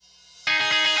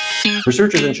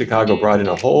Researchers in Chicago brought in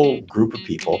a whole group of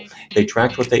people. They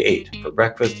tracked what they ate for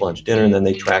breakfast, lunch, dinner, and then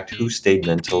they tracked who stayed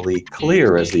mentally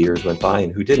clear as the years went by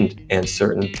and who didn't. And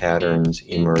certain patterns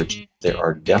emerged. There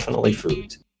are definitely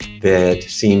foods that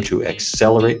seem to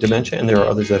accelerate dementia, and there are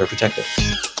others that are protective.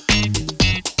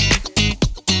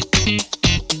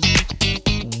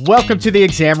 Welcome to the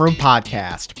Exam Room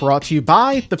Podcast, brought to you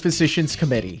by the Physicians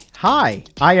Committee. Hi,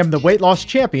 I am the weight loss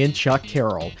champion, Chuck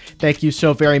Carroll. Thank you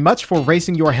so very much for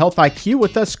raising your health IQ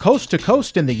with us coast to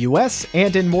coast in the U.S.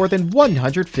 and in more than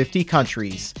 150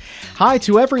 countries. Hi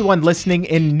to everyone listening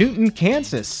in Newton,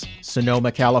 Kansas,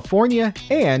 Sonoma, California,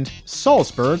 and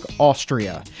Salzburg,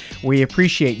 Austria. We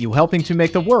appreciate you helping to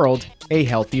make the world a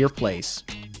healthier place.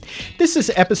 This is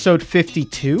episode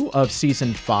 52 of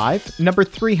season 5, number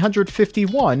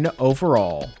 351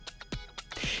 overall.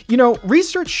 You know,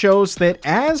 research shows that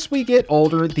as we get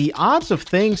older, the odds of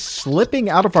things slipping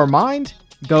out of our mind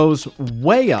goes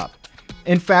way up.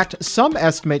 In fact, some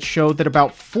estimates show that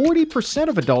about 40%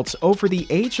 of adults over the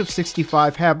age of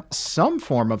 65 have some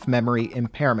form of memory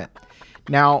impairment.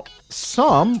 Now,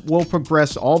 some will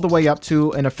progress all the way up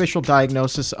to an official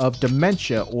diagnosis of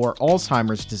dementia or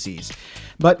Alzheimer's disease.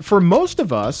 But for most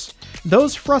of us,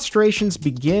 those frustrations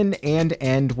begin and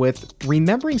end with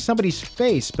remembering somebody's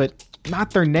face, but not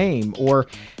their name, or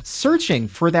searching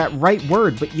for that right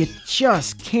word, but you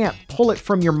just can't pull it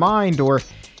from your mind, or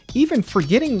even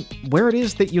forgetting where it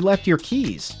is that you left your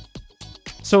keys.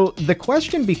 So the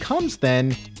question becomes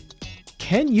then,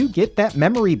 can you get that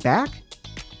memory back?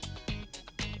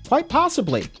 Quite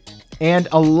possibly. And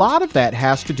a lot of that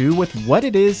has to do with what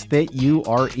it is that you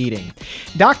are eating.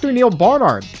 Dr. Neal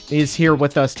Barnard is here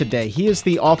with us today. He is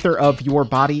the author of Your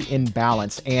Body in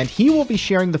Balance, and he will be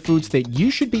sharing the foods that you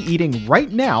should be eating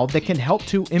right now that can help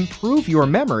to improve your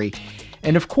memory.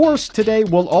 And of course, today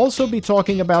we'll also be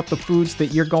talking about the foods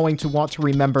that you're going to want to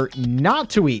remember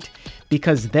not to eat,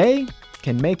 because they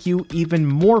can make you even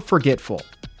more forgetful.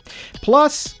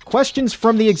 Plus, questions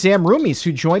from the exam roomies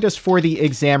who joined us for the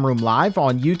Exam Room Live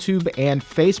on YouTube and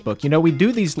Facebook. You know, we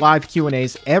do these live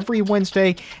Q&As every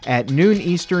Wednesday at noon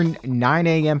Eastern, 9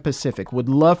 a.m. Pacific. Would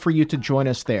love for you to join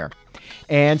us there.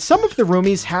 And some of the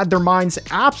roomies had their minds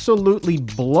absolutely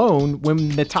blown when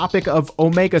the topic of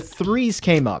omega-3s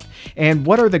came up. And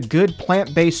what are the good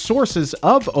plant-based sources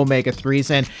of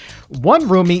omega-3s? And one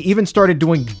roomie even started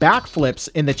doing backflips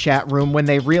in the chat room when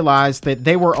they realized that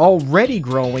they were already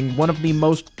growing one of the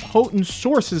most potent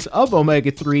sources of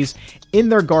omega-3s in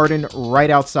their garden right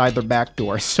outside their back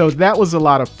door. So that was a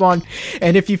lot of fun.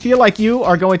 And if you feel like you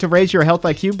are going to raise your health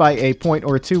IQ by a point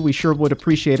or two, we sure would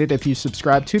appreciate it if you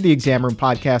subscribe to the Exam Room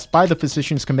Podcast by the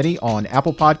Physicians Committee on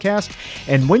Apple Podcast.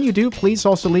 And when you do, please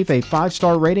also leave a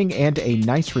 5-star rating and a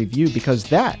nice review, because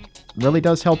that really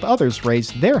does help others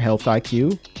raise their health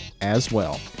IQ as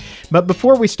well. But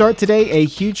before we start today, a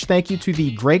huge thank you to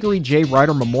the Gregory J.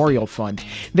 Ryder Memorial Fund.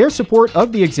 Their support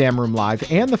of the Exam Room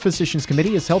Live and the Physicians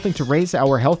Committee is helping to raise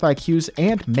our health IQs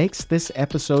and makes this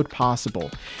episode possible.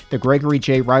 The Gregory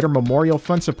J. Ryder Memorial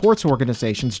Fund supports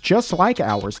organizations just like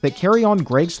ours that carry on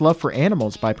Greg's love for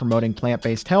animals by promoting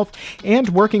plant-based health and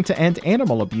working to end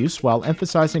animal abuse while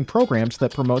emphasizing programs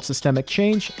that promote systemic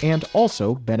change and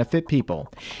also benefit people.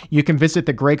 You can visit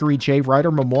the Gregory J.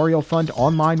 Ryder Memorial Fund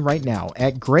online right now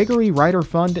at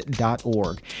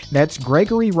GregoryRyderFund.org. That's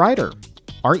Gregory Ryder,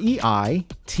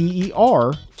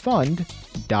 R-E-I-T-E-R,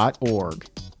 fund.org.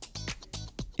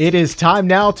 It is time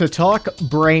now to talk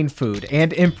brain food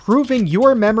and improving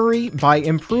your memory by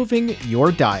improving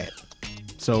your diet.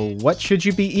 So what should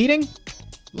you be eating?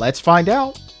 Let's find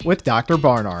out with Dr.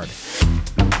 Barnard.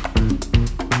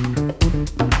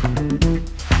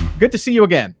 Good to see you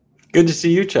again. Good to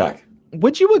see you, Chuck.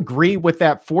 Would you agree with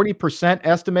that 40%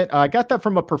 estimate? I got that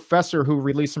from a professor who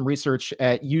released some research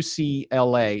at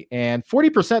UCLA, and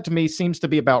 40% to me seems to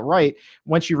be about right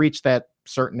once you reach that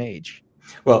certain age.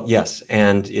 Well, yes,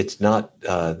 and it's not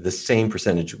the same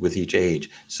percentage with each age.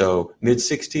 So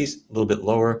mid-60s, a little bit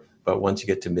lower, but once you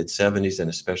get to mid-70s and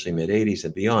especially mid-80s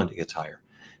and beyond, it gets higher.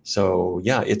 So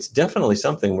yeah, it's definitely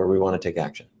something where we want to take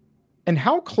action. And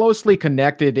how closely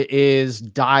connected is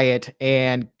diet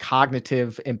and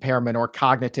cognitive impairment or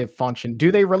cognitive function?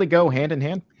 Do they really go hand in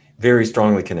hand? Very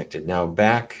strongly connected. Now,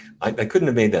 I couldn't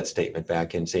have made that statement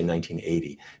back in, say,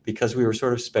 1980, because we were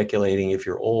sort of speculating if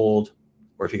you're old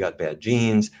or if you got bad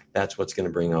genes, that's what's going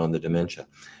to bring on the dementia.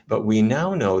 But we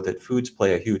now know that foods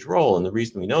play a huge role. And the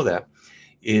reason we know that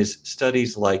is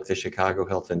studies like the Chicago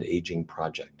Health and Aging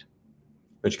Project,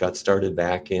 which got started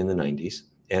back in the 90s.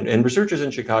 And researchers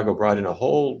in Chicago brought in a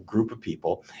whole group of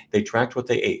people. They tracked what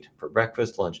they ate for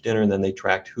breakfast, lunch, dinner, and then they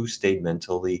tracked who stayed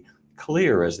mentally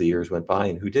clear as the years went by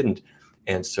and who didn't.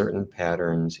 and certain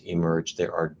patterns emerge.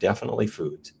 There are definitely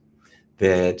foods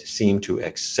that seem to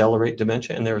accelerate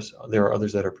dementia, and there are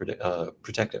others that are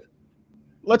protective.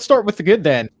 Let's start with the good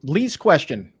then. Lee's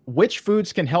question: which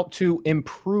foods can help to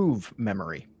improve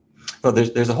memory? Well,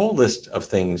 there's a whole list of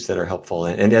things that are helpful,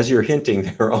 and as you're hinting,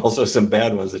 there are also some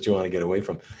bad ones that you want to get away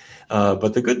from.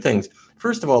 But the good things,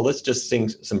 first of all, let's just sing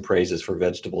some praises for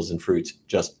vegetables and fruits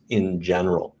just in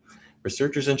general.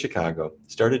 Researchers in Chicago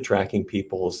started tracking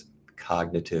people's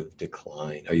cognitive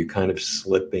decline. Are you kind of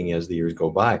slipping as the years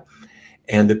go by?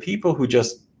 And the people who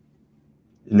just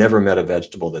never met a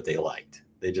vegetable that they liked,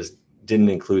 they just didn't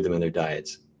include them in their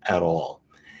diets at all,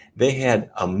 they had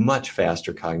a much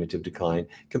faster cognitive decline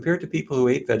compared to people who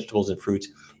ate vegetables and fruits,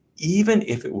 even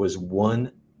if it was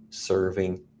one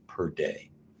serving per day.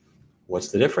 What's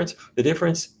the difference? The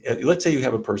difference, let's say you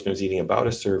have a person who's eating about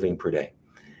a serving per day.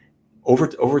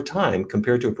 Over time,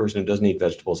 compared to a person who doesn't eat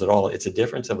vegetables at all, it's a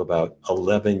difference of about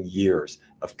 11 years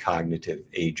of cognitive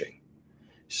aging.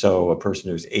 So a person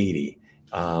who's 80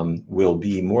 will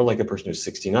be more like a person who's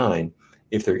 69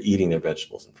 if they're eating their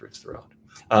vegetables and fruits throughout.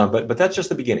 But that's just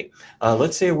the beginning.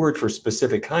 Let's say a word for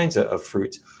specific kinds of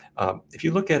fruits. If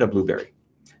you look at a blueberry,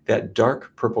 that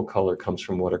dark purple color comes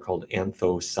from what are called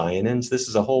anthocyanins. This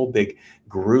is a whole big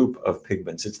group of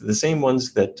pigments. It's the same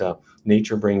ones that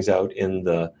nature brings out in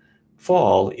the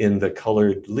fall in the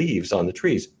colored leaves on the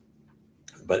trees.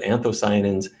 But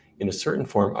anthocyanins in a certain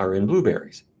form are in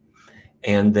blueberries.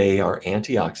 And they are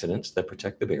antioxidants that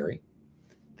protect the berry.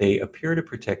 They appear to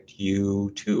protect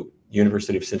you too.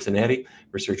 University of Cincinnati,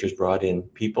 researchers brought in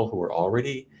people who were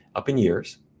already up in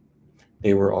years.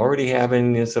 They were already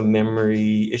having some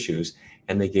memory issues,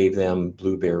 and they gave them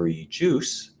blueberry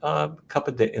juice, a cup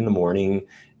in the morning,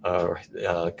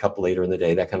 a cup later in the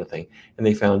day, that kind of thing. And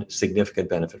they found significant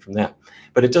benefit from that.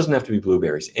 But it doesn't have to be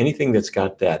blueberries. Anything that's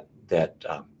got that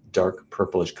dark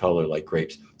purplish color like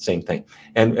grapes, same thing.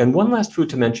 And one last food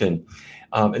to mention,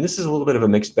 and this is a little bit of a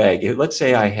mixed bag. Let's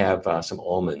say I have some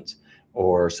almonds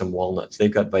or some walnuts.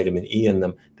 They've got vitamin E in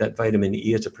them. That vitamin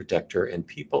E is a protector, and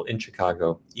people in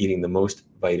Chicago eating the most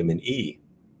vitamin E,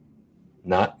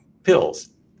 not pills,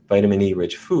 vitamin E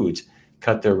rich foods,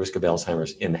 cut their risk of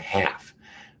Alzheimer's in half.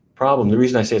 The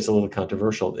reason I say it's a little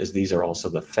controversial is these are also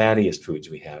the fattiest foods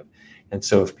we have. And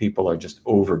so if people are just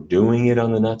overdoing it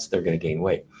on the nuts, they're going to gain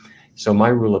weight. So my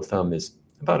rule of thumb is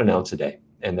about an ounce a day.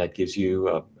 And that gives you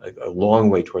a long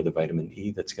way toward the vitamin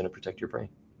E that's going to protect your brain.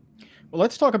 Well,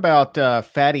 let's talk about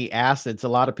fatty acids. A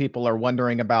lot of people are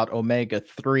wondering about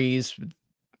omega-3s.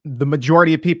 The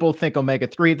majority of people think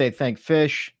omega-3, they think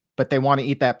fish, but they want to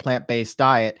eat that plant-based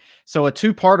diet. So a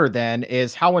two-parter then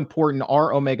is, how important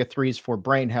are omega-3s for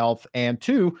brain health? And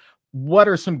two, what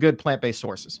are some good plant-based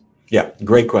sources? Yeah,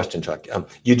 great question, Chuck.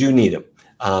 You do need them,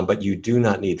 but you do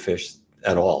not need fish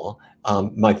at all.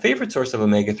 My favorite source of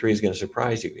omega-3 is going to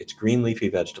surprise you. It's green leafy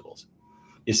vegetables.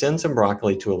 You send some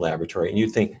broccoli to a laboratory and you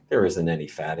think there isn't any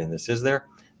fat in this, is there?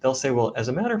 They'll say, well, as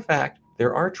a matter of fact,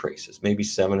 there are traces. Maybe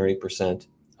 7 or 8%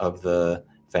 of the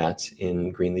fats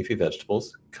in green leafy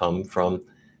vegetables come from,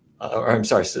 7 or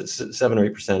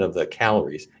 8% of the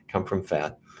calories come from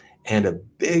fat. And a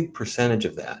big percentage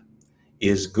of that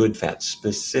is good fat,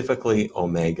 specifically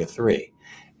omega-3.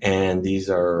 And these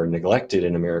are neglected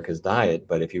in America's diet,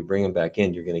 but if you bring them back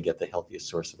in, you're going to get the healthiest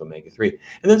source of omega-3.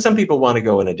 And then some people want to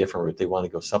go in a different route. They want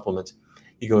to go supplements.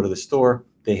 You go to the store,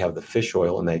 they have the fish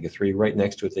oil omega-3. Right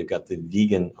next to it, they've got the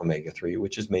vegan omega-3,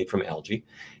 which is made from algae,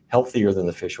 healthier than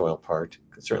the fish oil part,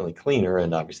 certainly cleaner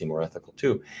and obviously more ethical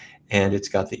too. And it's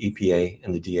got the EPA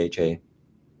and the DHA,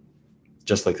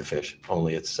 just like the fish,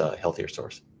 only it's a healthier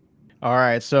source. All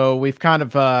right, so we've kind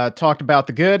of talked about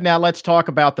the good. Now let's talk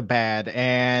about the bad.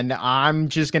 And I'm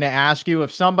just going to ask you,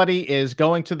 if somebody is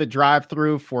going to the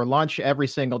drive-thru for lunch every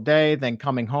single day, then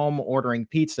coming home, ordering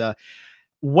pizza,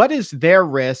 what is their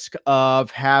risk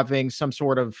of having some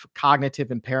sort of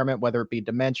cognitive impairment, whether it be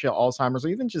dementia, Alzheimer's, or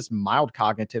even just mild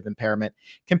cognitive impairment,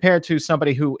 compared to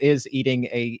somebody who is eating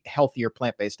a healthier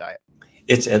plant-based diet?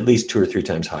 It's at least 2 or 3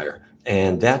 times higher.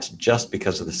 And that's just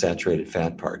because of the saturated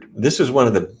fat part. This was one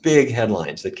of the big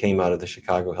headlines that came out of the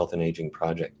Chicago Health and Aging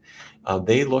Project.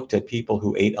 They looked at people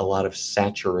who ate a lot of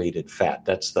saturated fat.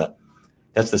 That's the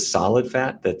solid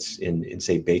fat that's in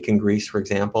say, bacon grease, for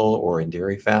example, or in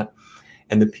dairy fat.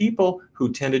 And the people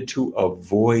who tended to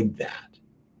avoid that,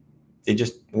 they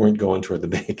just weren't going toward the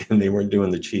bacon, they weren't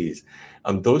doing the cheese.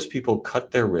 Those people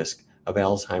cut their risk of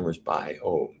Alzheimer's by,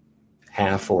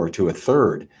 half or to a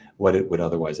third what it would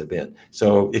otherwise have been.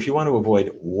 So if you want to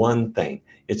avoid one thing,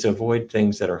 it's avoid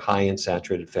things that are high in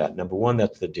saturated fat. Number one,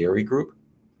 that's the dairy group.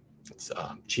 It's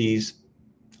cheese,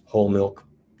 whole milk,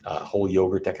 whole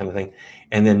yogurt, that kind of thing.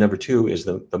 And then number 2 is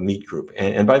the meat group.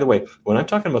 And by the way, when I'm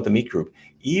talking about the meat group,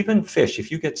 even fish,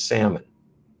 if you get salmon,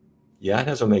 yeah, it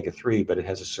has omega-3, but it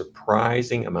has a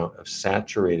surprising amount of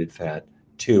saturated fat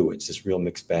too. It's this real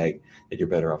mixed bag that you're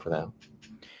better off without.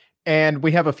 And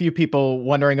we have a few people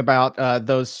wondering about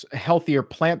those healthier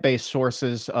plant-based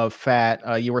sources of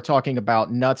fat. You were talking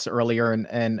about nuts earlier,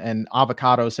 and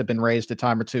avocados have been raised a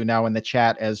time or two now in the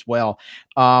chat as well.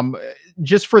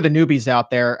 Just for the newbies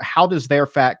out there, how does their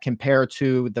fat compare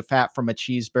to the fat from a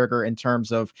cheeseburger in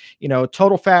terms of,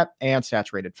 total fat and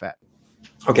saturated fat?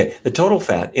 Okay, the total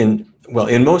fat in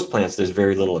most plants, there's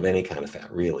very little of any kind of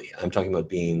fat, really. I'm talking about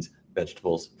beans,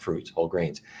 vegetables, fruits, whole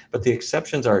grains. But the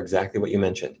exceptions are exactly what you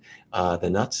mentioned. The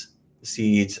nuts, the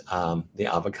seeds, the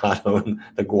avocado, and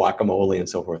the guacamole, and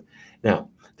so forth. Now,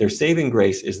 their saving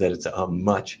grace is that it's a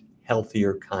much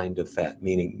healthier kind of fat,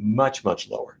 meaning much, much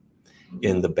lower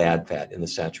in the bad fat, in the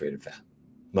saturated fat,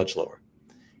 much lower.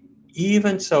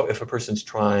 Even so, if a person's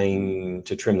trying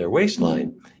to trim their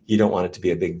waistline, you don't want it to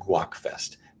be a big guac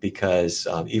fest, because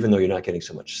even though you're not getting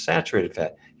so much saturated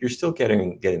fat, you're still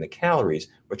getting the calories,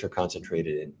 which are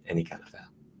concentrated in any kind of fat.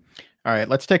 All right,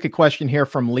 let's take a question here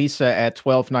from Lisa at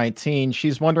 1219.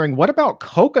 She's wondering, what about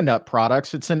coconut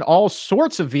products? It's in all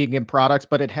sorts of vegan products,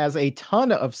 but it has a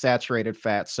ton of saturated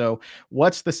fat. So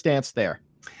what's the stance there?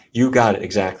 You got it,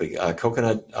 exactly.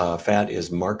 Coconut fat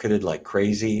is marketed like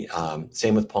crazy.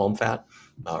 Same with palm fat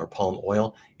or palm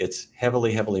oil. It's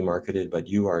heavily, heavily marketed, but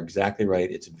you are exactly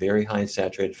right. It's very high in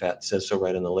saturated fat. It says so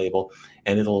right on the label,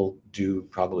 and it'll do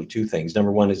probably 2 things.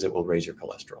 Number 1 is it will raise your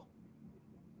cholesterol.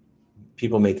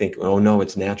 People may think, oh no,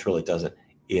 it's natural. It doesn't.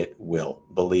 It will.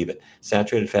 Believe it.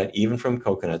 Saturated fat, even from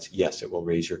coconuts, yes, it will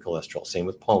raise your cholesterol. Same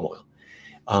with palm oil.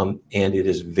 And it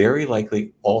is very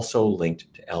likely also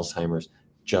linked to Alzheimer's,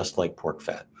 just like pork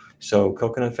fat. So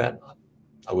coconut fat,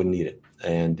 I wouldn't eat it.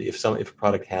 And if a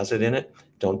product has it in it,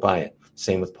 don't buy it.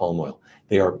 Same with palm oil.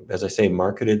 They are, as I say,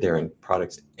 marketed. They're in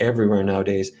products everywhere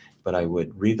nowadays, but I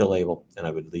would read the label and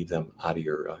I would leave them out of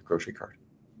your grocery cart.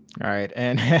 All right.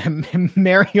 And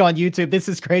Mary on YouTube, this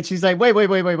is great. She's like,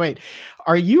 wait.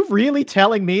 Are you really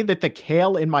telling me that the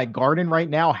kale in my garden right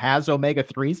now has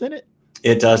omega-3s in it?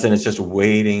 It does, and it's just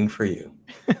waiting for you.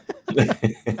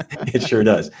 It sure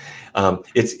does.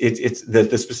 It's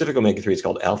the specific omega-3 is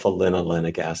called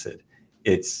alpha-linolenic acid.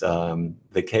 It's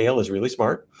the kale is really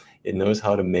smart. It knows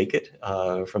how to make it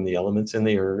from the elements in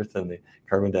the earth and the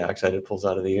carbon dioxide it pulls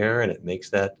out of the air, and it makes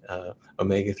that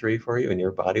omega-3 for you, and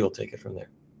your body will take it from there.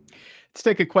 Let's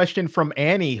take a question from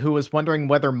Annie, who is wondering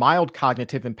whether mild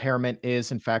cognitive impairment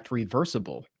is in fact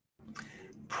reversible.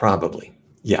 Probably.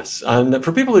 Yes.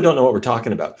 For people who don't know what we're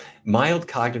talking about, mild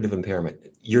cognitive impairment,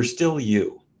 you're still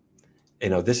you.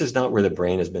 This is not where the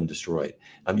brain has been destroyed.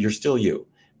 You're still you.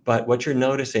 But what you're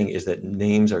noticing is that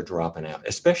names are dropping out,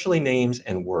 especially names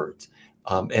and words.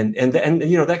 And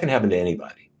that can happen to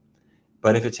anybody.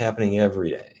 But if it's happening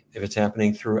every day, if it's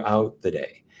happening throughout the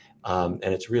day, and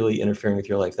it's really interfering with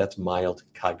your life, that's mild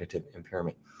cognitive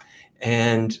impairment.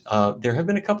 And there have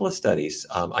been a couple of studies.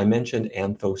 I mentioned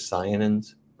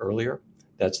anthocyanins earlier.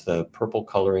 That's the purple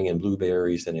coloring in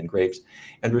blueberries and in grapes.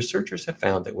 And researchers have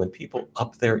found that when people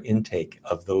up their intake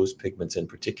of those pigments in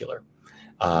particular,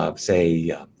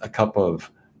 say a cup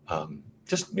of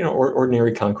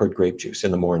ordinary Concord grape juice in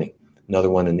the morning,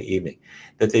 another one in the evening,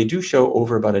 that they do show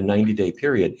over about a 90-day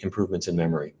period improvements in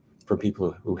memory for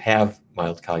people who have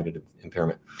mild cognitive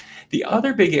impairment. The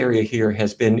other big area here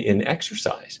has been in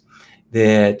exercise,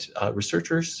 that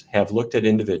researchers have looked at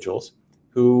individuals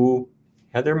who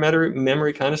had their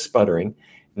memory kind of sputtering,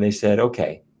 and they said,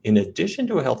 okay, in addition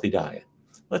to a healthy diet,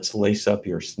 let's lace up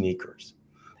your sneakers.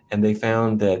 And they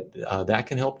found that that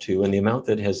can help too, and the amount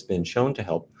that has been shown to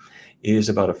help is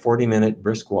about a 40-minute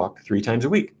brisk walk 3 times a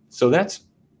week. So that's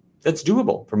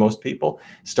doable for most people.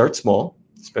 Start small,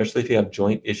 especially if you have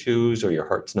joint issues or your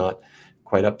heart's not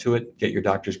quite up to it, get your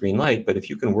doctor's green light. But if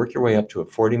you can work your way up to a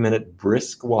 40-minute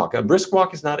brisk walk, a brisk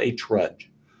walk is not a trudge.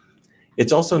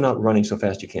 It's also not running so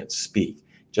fast you can't speak.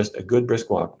 Just a good brisk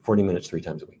walk, 40 minutes, 3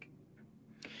 times a week.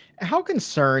 How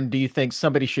concerned do you think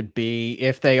somebody should be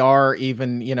if they are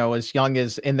even, as young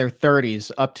as in their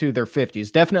 30s up to their 50s,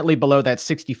 definitely below that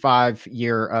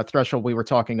 65-year threshold we were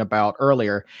talking about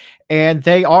earlier? And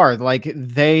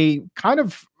they kind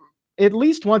of, at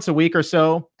least once a week or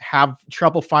so, have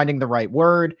trouble finding the right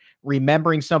word,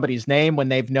 remembering somebody's name when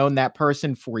they've known that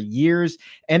person for years.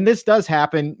 And this does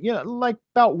happen, like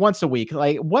about once a week.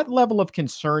 Like, what level of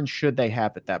concern should they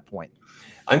have at that point?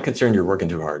 I'm concerned you're working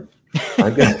too hard.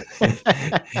 I'm gonna,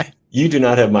 you do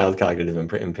not have mild cognitive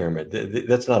impairment.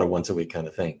 That's not a once a week kind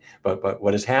of thing. But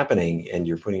what is happening, and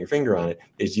you're putting your finger on it,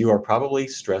 is you are probably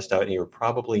stressed out and you're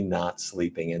probably not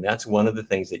sleeping. And that's one of the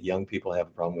things that young people have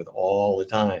a problem with all the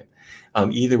time.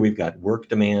 Either we've got work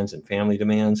demands and family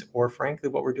demands, or frankly,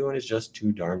 what we're doing is just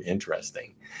too darn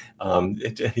interesting.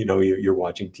 You're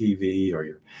watching TV or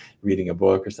you're reading a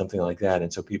book or something like that.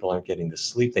 And so people aren't getting the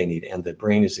sleep they need. And the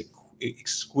brain is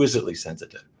exquisitely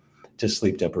sensitive to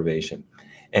sleep deprivation.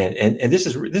 And this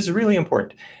is really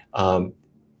important.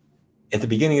 At the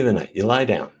beginning of the night, you lie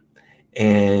down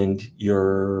and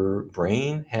your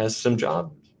brain has some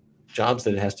jobs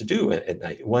that it has to do at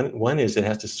night. One is it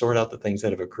has to sort out the things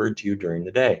that have occurred to you during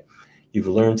the day. You've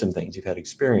learned some things, you've had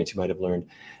experience, you might have learned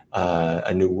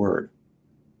a new word.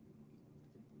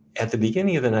 At the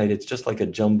beginning of the night, it's just like a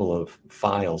jumble of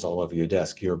files all over your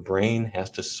desk. Your brain has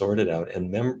to sort it out,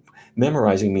 and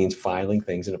memorizing means filing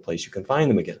things in a place you can find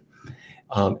them again.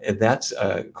 And that's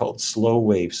called slow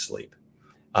wave sleep.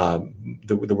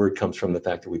 The word comes from the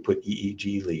fact that we put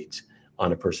EEG leads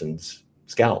on a person's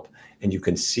scalp, and you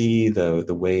can see the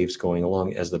waves going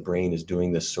along as the brain is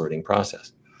doing this sorting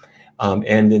process. And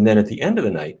then at the end of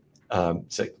the night,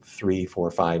 it's like 3, 4,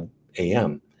 5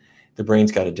 a.m., the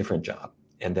brain's got a different job.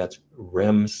 And that's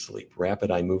REM sleep,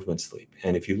 rapid eye movement sleep.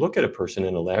 And if you look at a person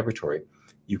in a laboratory,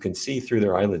 you can see through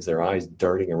their eyelids, their eyes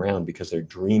darting around because they're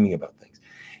dreaming about things.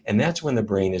 And that's when the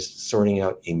brain is sorting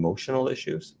out emotional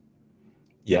issues.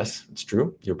 Yes, it's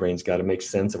true. Your brain's got to make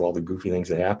sense of all the goofy things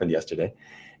that happened yesterday.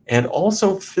 And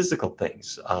also physical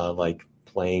things like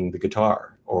playing the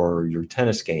guitar or your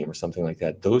tennis game or something like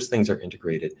that. Those things are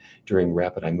integrated during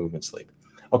rapid eye movement sleep.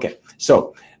 Okay,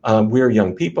 so we're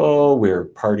young people, we're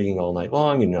partying all night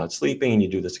long and you're not sleeping, and you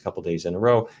do this a couple days in a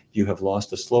row. You have lost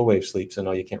the slow wave sleep, so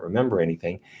now you can't remember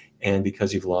anything. And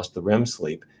because you've lost the REM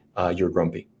sleep, you're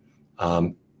grumpy.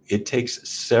 It takes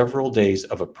several days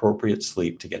of appropriate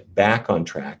sleep to get back on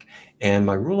track. And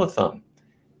my rule of thumb,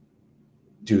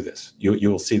 do this.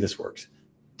 You will see this works.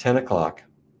 10 o'clock,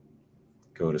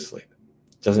 go to sleep.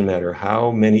 Doesn't matter how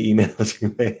many emails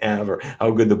you may have or how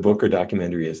good the book or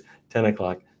documentary is. 10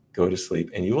 o'clock, go to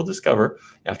sleep. And you will discover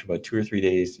after about 2 or 3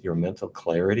 days, your mental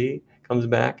clarity comes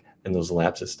back and those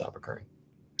lapses stop occurring.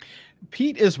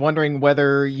 Pete is wondering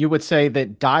whether you would say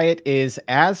that diet is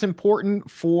as important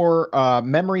for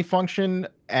memory function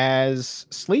as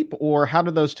sleep, or how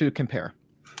do those two compare?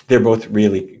 They're both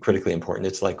really critically important.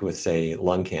 It's like with, say,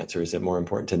 lung cancer. Is it more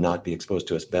important to not be exposed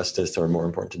to asbestos or more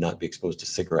important to not be exposed to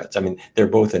cigarettes? I mean, they're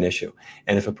both an issue.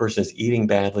 And if a person is eating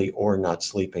badly or not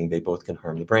sleeping, they both can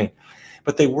harm the brain.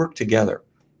 But they work together.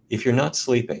 If you're not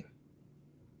sleeping,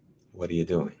 what are you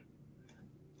doing?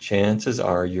 Chances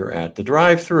are you're at the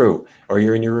drive-through or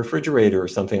you're in your refrigerator or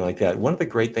something like that. One of the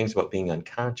great things about being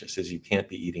unconscious is you can't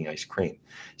be eating ice cream.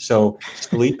 So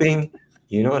sleeping,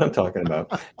 you know what I'm talking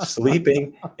about,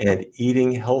 sleeping and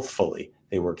eating healthfully,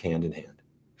 they work hand in hand.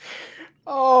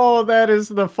 Oh, that is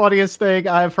the funniest thing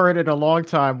I've heard in a long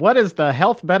time. What is the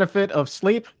health benefit of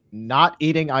sleep? Not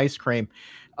eating ice cream.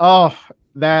 Oh,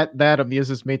 that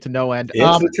amuses me to no end.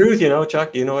 It's the truth,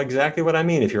 Chuck. You know exactly what I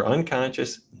mean. If you're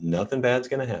unconscious, nothing bad's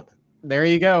going to happen. There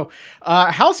you go.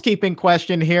 Housekeeping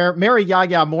question here. Mary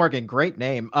Yaya Morgan, great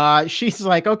name. She's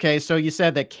like, okay, so you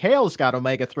said that kale's got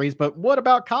omega-3s, but what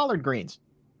about collard greens?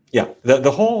 Yeah, the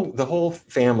whole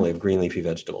family of green leafy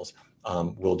vegetables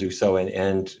will do so.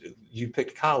 And you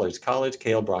picked collards,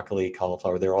 kale, broccoli,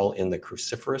 cauliflower. They're all in the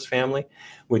cruciferous family,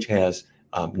 which has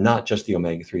not just the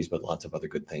omega-3s, but lots of other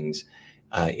good things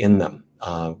in them,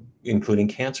 including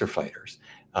cancer fighters.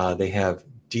 They have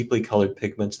deeply colored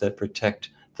pigments that protect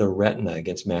the retina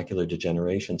against macular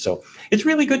degeneration. So it's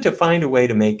really good to find a way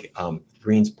to make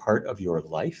greens part of your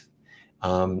life.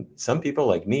 Some people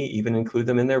like me even include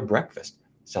them in their breakfast.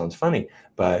 Sounds funny,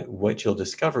 but what you'll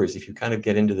discover is if you kind of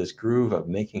get into this groove of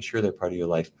making sure they're part of your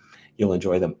life, you'll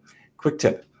enjoy them. Quick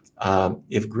tip,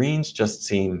 if greens just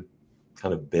seem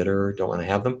kind of bitter, don't want to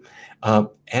have them,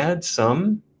 add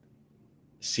some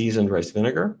seasoned rice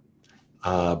vinegar,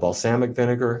 balsamic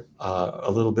vinegar, a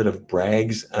little bit of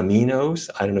Bragg's aminos.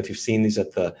 I don't know if you've seen these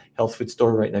at the health food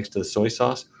store right next to the soy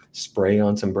sauce. Spray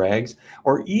on some Bragg's,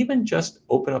 or even just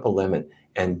open up a lemon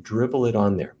and dribble it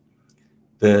on there.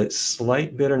 The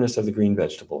slight bitterness of the green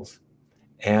vegetables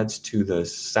adds to the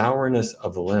sourness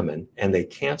of the lemon, and they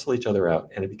cancel each other out,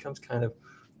 and it becomes kind of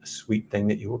a sweet thing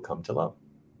that you will come to love.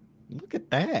 Look at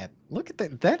that. Look at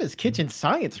that. That is kitchen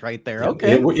science right there. Yeah,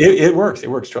 okay. It works. It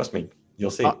works. Trust me.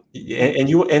 You'll see. And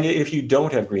if you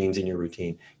don't have greens in your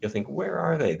routine, you'll think, where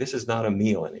are they? This is not a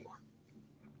meal anymore.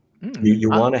 You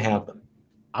want to have them.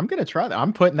 I'm going to try that.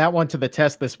 I'm putting that one to the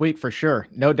test this week for sure.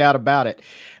 No doubt about it.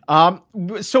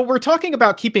 So we're talking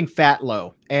about keeping fat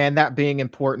low and that being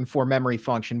important for memory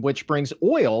function, which brings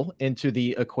oil into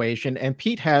the equation. And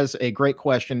Pete has a great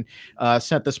question,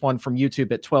 sent this one from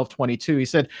YouTube at 1222. He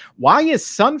said, why is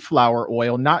sunflower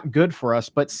oil not good for us,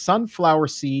 but sunflower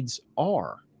seeds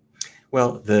are?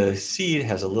 Well, the seed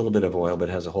has a little bit of oil, but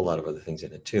it has a whole lot of other things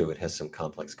in it too. It has some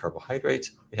complex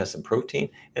carbohydrates, it has some protein,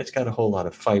 and it's got a whole lot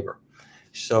of fiber.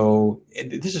 So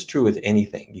this is true with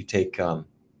anything. You take,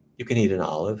 you can eat an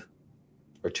olive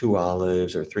or 2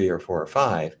 olives or 3 or 4 or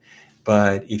 5,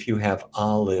 but if you have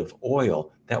olive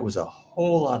oil, that was a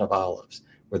whole lot of olives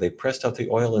where they pressed out the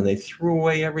oil and they threw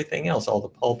away everything else, all the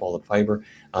pulp, all the fiber,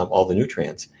 all the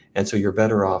nutrients. And so you're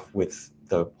better off with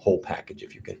the whole package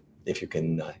if you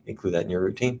can include that in your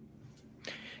routine.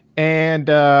 And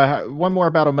one more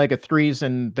about omega-3s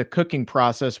and the cooking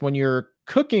process. When you're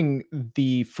cooking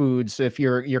the foods, if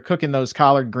you're cooking those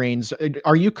collard greens,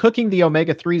 are you cooking the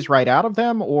omega-3s right out of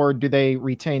them, or do they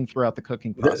retain throughout the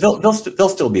cooking process? They'll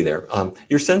still be there.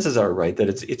 Your senses are right that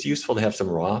it's useful to have some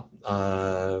raw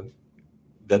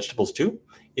vegetables too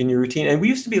in your routine. And we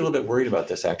used to be a little bit worried about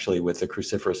this actually with the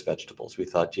cruciferous vegetables. We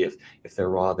thought, gee, if they're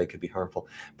raw, they could be harmful.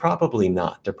 Probably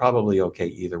not. They're probably okay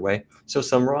either way. So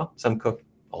some raw, some cooked,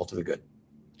 all to the good.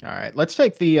 All right, let's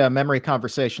take the memory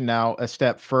conversation now a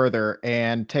step further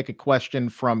and take a question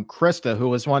from Krista, who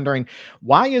was wondering,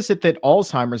 why is it that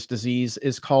Alzheimer's disease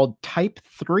is called type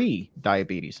 3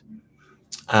 diabetes?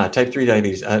 Type 3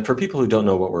 diabetes, for people who don't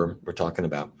know what we're talking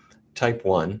about, type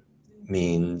 1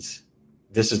 means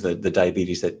this is the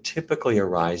diabetes that typically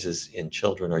arises in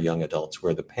children or young adults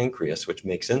where the pancreas, which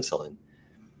makes insulin,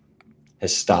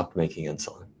 has stopped making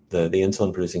insulin. The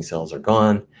insulin producing cells are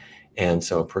gone. And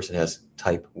so a person has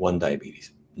type 1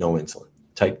 diabetes, no insulin.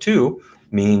 Type 2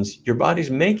 means your body's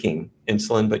making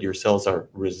insulin, but your cells are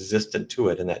resistant to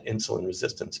it. And that insulin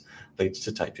resistance leads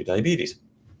to type 2 diabetes.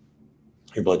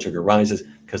 Your blood sugar rises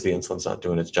because the insulin's not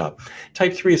doing its job.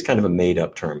 Type 3 is kind of a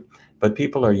made-up term, but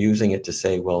people are using it to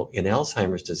say, well, in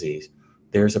Alzheimer's disease,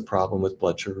 there's a problem with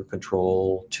blood sugar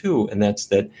control too. And that's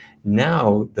that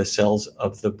now the cells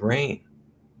of the brain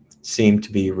seem to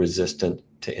be resistant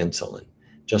to insulin.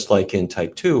 Just like in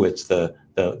type 2, it's the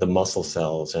muscle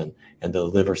cells and the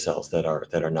liver cells that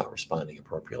are not responding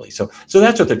appropriately. So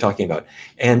that's what they're talking about.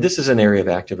 And this is an area of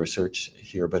active research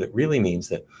here, but it really means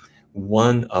that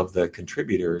one of the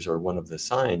contributors or one of the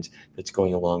signs that's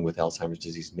going along with Alzheimer's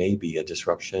disease may be a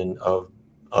disruption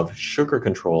of sugar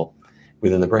control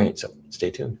within the brain. So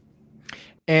stay tuned.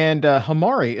 And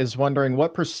Hamari is wondering,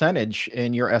 what percentage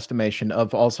in your estimation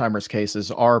of Alzheimer's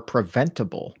cases are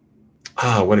preventable?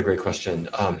 What a great question.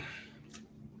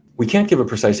 We can't give a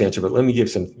precise answer, but let me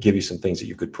give you some things that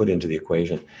you could put into the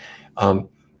equation.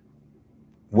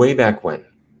 Way back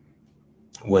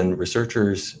when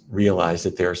researchers realized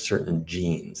that there are certain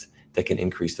genes that can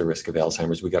increase the risk of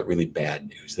Alzheimer's, we got really bad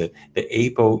news that the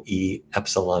ApoE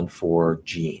epsilon 4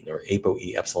 gene, or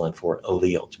ApoE epsilon 4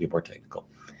 allele, to be more technical,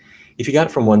 if you got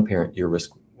it from one parent, your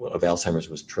risk of Alzheimer's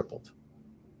was tripled.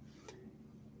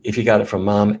 If you got it from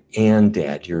mom and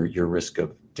dad, your risk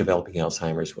of developing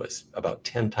Alzheimer's was about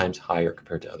 10 times higher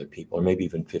compared to other people, or maybe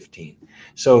even 15.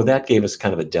 So that gave us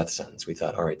kind of a death sentence. We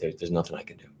thought, all right, there's nothing I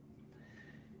can do.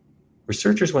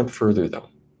 Researchers went further, though,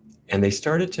 and they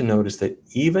started to notice that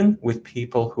even with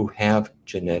people who have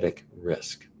genetic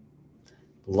risk,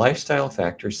 lifestyle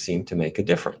factors seem to make a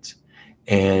difference.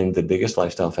 And the biggest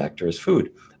lifestyle factor is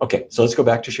food. Okay, so let's go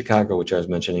back to Chicago, which I was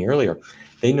mentioning earlier.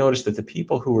 They noticed that the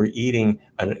people who were eating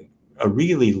a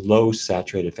really low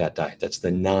saturated fat diet, that's the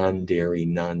non-dairy,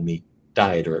 non-meat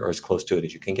diet, or as close to it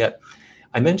as you can get.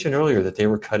 I mentioned earlier that they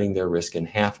were cutting their risk in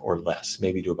half or less,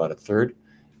 maybe to about a third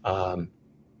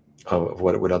of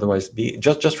what it would otherwise be,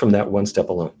 just from that one step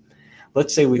alone.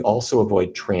 Let's say we also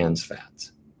avoid trans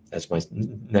fats. That's my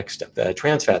next step.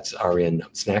 Trans fats are in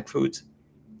snack foods,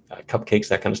 cupcakes,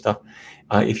 that kind of stuff.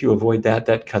 If you avoid that,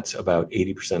 that cuts about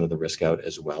 80% of the risk out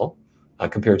as well,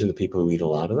 compared to the people who eat a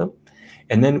lot of them.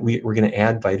 And then we're going to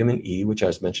add vitamin E, which I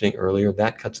was mentioning earlier.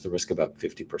 That cuts the risk about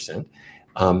 50%.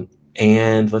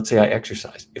 And let's say I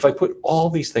exercise. If I put all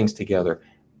these things together,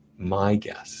 my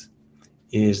guess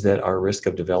is that our risk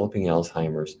of developing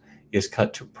Alzheimer's is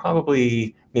cut to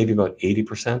probably maybe about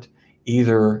 80%,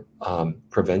 either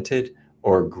prevented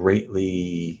or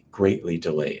greatly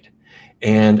delayed.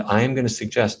 And I'm going to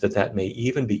suggest that that may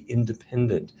even be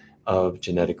independent of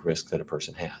genetic risk that a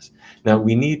person has. Now,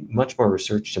 we need much more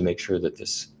research to make sure that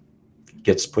this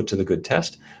gets put to the good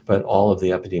test, but all of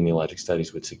the epidemiologic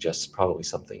studies would suggest probably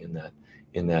something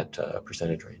in that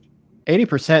percentage range.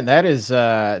 80%, that is,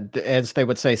 as they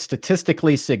would say,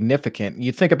 statistically significant.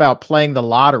 You think about playing the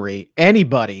lottery,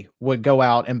 anybody would go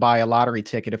out and buy a lottery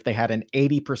ticket if they had an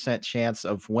 80% chance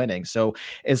of winning. So,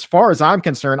 as far as I'm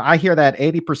concerned, I hear that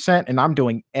 80%, and I'm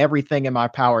doing everything in my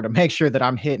power to make sure that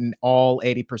I'm hitting all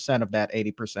 80% of that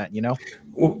 80%, you know?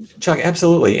 Well, Chuck,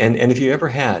 absolutely. And if you ever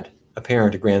had a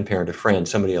parent, a grandparent, a friend,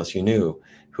 somebody else you knew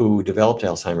who developed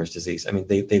Alzheimer's disease, I mean,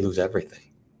 they lose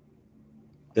everything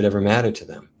that ever mattered to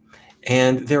them.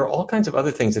 And there are all kinds of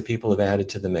other things that people have added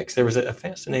to the mix. There was a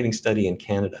fascinating study in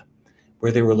Canada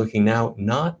where they were looking now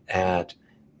not at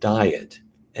diet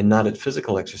and not at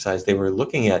physical exercise. They were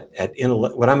looking at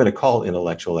what I'm going to call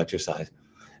intellectual exercise.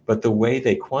 But the way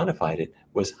they quantified it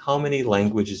was, how many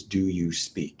languages do you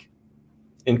speak?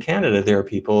 In Canada, there are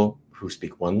people who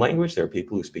speak one language. There are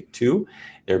people who speak two.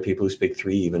 There are people who speak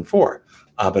three, even four.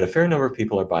 But a fair number of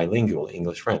people are bilingual,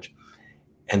 English, French.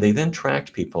 And they then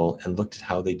tracked people and looked at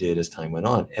how they did as time went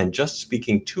on. And just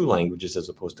speaking two languages as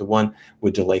opposed to one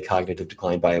would delay cognitive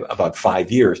decline by about 5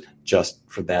 years just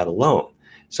for that alone.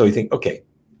 So you think, okay,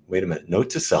 wait a minute, note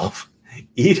to self,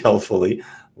 eat healthfully,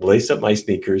 lace up my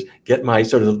sneakers, get my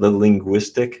sort of the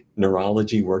linguistic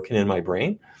neurology working in my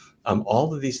brain.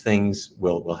 All of these things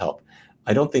will help.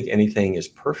 I don't think anything is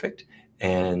perfect,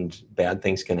 and bad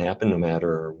things can happen no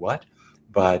matter what,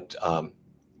 but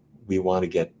we want to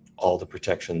get all the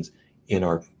protections in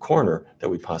our corner that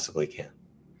we possibly can.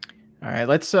 All right,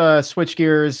 let's switch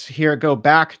gears here, go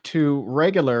back to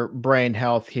regular brain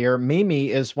health here.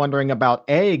 Mimi is wondering about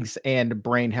eggs and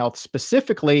brain health.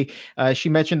 Specifically, she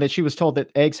mentioned that she was told that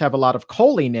eggs have a lot of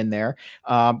choline in there.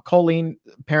 Choline,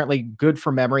 apparently good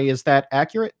for memory. Is that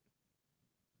accurate?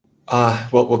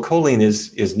 Well, choline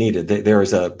is needed.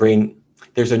 There's a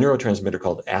neurotransmitter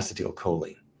called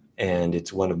acetylcholine, and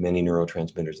it's one of many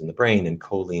neurotransmitters in the brain, and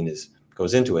choline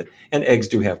goes into it. And eggs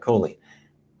do have choline.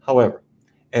 However,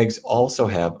 eggs also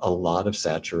have a lot of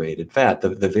saturated fat,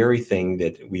 the very thing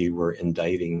that we were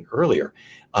indicting earlier.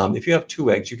 If you have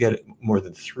 2 eggs, you get more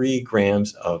than 3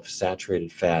 grams of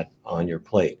saturated fat on your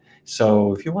plate.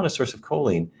 So if you want a source of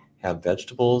choline, have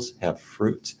vegetables, have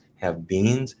fruits, have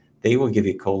beans. They will give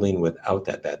you choline without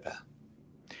that bad fat.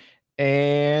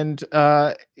 And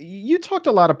you talked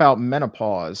a lot about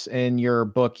menopause in your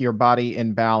book, Your Body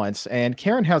in Balance. And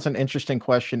Karen has an interesting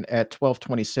question at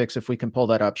 1226, if we can pull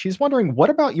that up. She's wondering,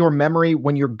 what about your memory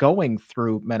when you're going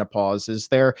through menopause? Is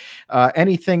there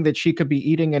anything that she could be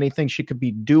eating, anything she could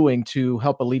be doing to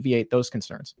help alleviate those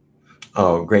concerns?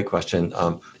 Oh, great question.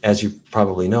 As you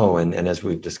probably know, and as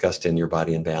we've discussed in Your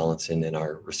Body in Balance and in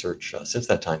our research since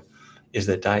that time, is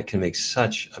that diet can make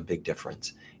such a big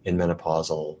difference in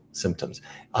menopausal symptoms.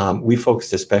 We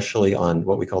focused especially on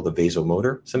what we call the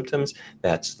vasomotor symptoms.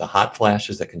 That's the hot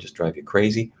flashes that can just drive you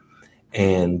crazy.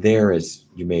 And there, as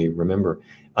you may remember,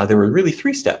 there were really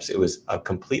 3 steps. It was a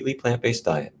completely plant-based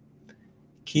diet,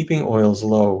 keeping oils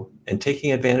low, and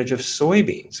taking advantage of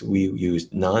soybeans. We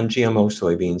used non-GMO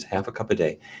soybeans, half a cup a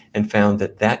day, and found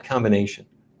that combination,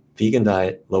 vegan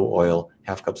diet, low oil,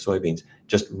 half cup soybeans,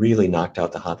 just really knocked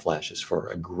out the hot flashes for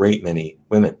a great many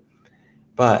women.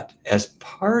 But as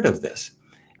part of this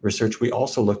research, we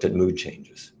also looked at mood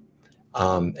changes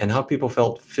and how people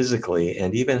felt physically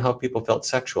and even how people felt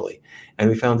sexually. And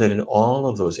we found that in all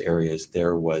of those areas,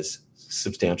 there was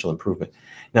substantial improvement.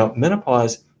 Now,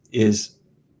 menopause is,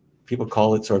 people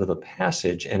call it sort of a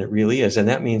passage, and it really is. And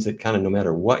that means that kind of no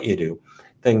matter what you do,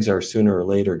 things are sooner or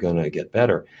later going to get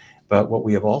better. But what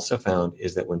we have also found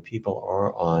is that when people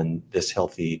are on this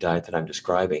healthy diet that I'm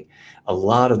describing, a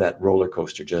lot of that roller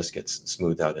coaster just gets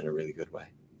smoothed out in a really good way.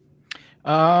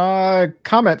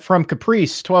 Comment from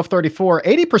Caprice 1234,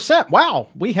 80%. Wow,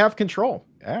 we have control.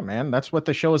 Yeah, man, that's what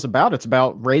the show is about. It's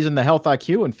about raising the health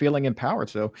IQ and feeling empowered.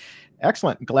 So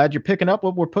excellent. Glad you're picking up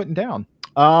what we're putting down.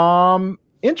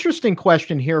 Interesting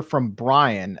question here from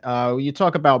Brian. You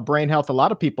talk about brain health. A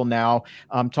lot of people now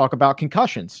talk about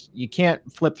concussions. You can't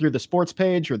flip through the sports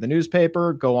page or the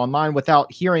newspaper, go online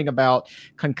without hearing about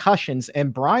concussions.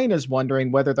 And Brian is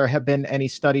wondering whether there have been any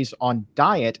studies on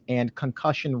diet and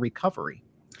concussion recovery.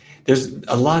 There's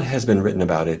a lot has been written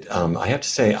about it. I have to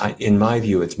say, in my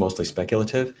view, it's mostly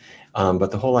speculative. But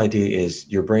the whole idea is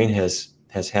your brain has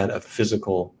had a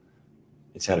physical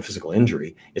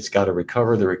injury. It's got to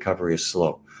recover. The recovery is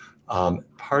slow.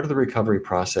 Part of the recovery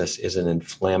process is an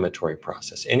inflammatory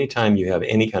process. Anytime you have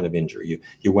any kind of injury,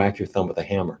 you whack your thumb with a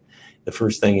hammer. The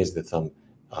first thing is the thumb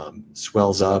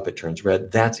swells up, it turns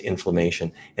red. That's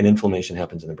inflammation, and inflammation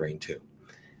happens in the brain too.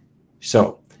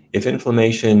 So if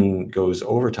inflammation goes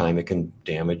over time, it can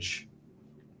damage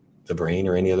the brain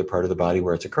or any other part of the body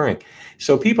where it's occurring.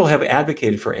 So people have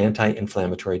advocated for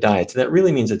anti-inflammatory diets. That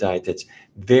really means a diet that's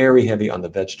very heavy on the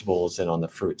vegetables and on the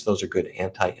fruits. Those are good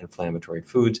anti-inflammatory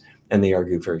foods, and they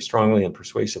argue very strongly and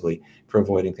persuasively for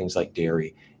avoiding things like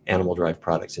dairy, animal-derived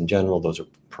products. In general, those are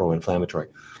pro-inflammatory.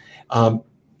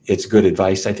 It's good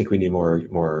advice. I think we need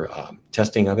more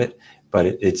testing of it, but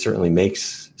it certainly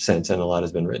makes sense, and a lot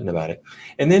has been written about it.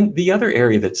 And then the other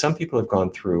area that some people have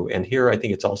gone through, and here I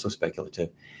think it's also speculative,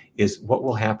 is what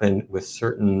will happen with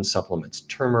certain supplements.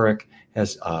 Turmeric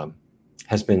has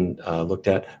been looked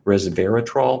at.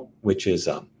 Resveratrol, which is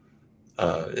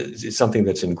something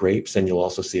that's in grapes, and you'll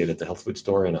also see it at the health food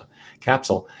store in a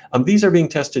capsule. These are being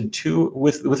tested too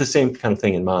with the same kind of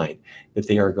thing in mind, that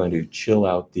they are going to chill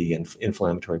out the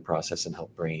inflammatory process and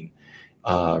help brain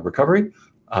recovery.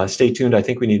 Stay tuned. I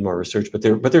think we need more research, but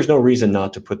there's no reason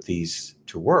not to put these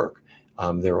to work.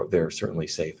 They're certainly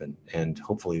safe, and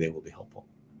hopefully they will be helpful.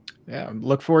 Yeah,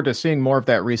 look forward to seeing more of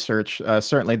that research.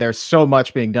 Certainly, there's so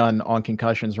much being done on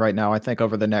concussions right now. I think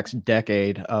over the next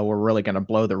decade, we're really going to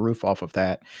blow the roof off of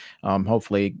that.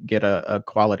 Hopefully, get a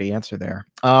quality answer there.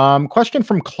 Question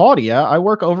from Claudia. I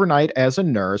work overnight as a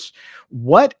nurse.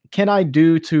 What can I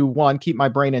do to, one, keep my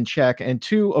brain in check, and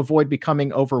two, avoid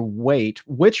becoming overweight?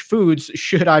 Which foods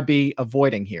should I be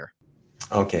avoiding here?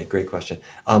 Okay, great question.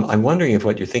 I'm wondering if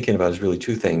what you're thinking about is really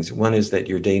two things. One is that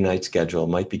your day-night schedule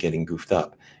might be getting goofed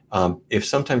up. If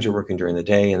sometimes you're working during the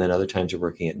day and then other times you're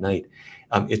working at night,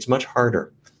 it's much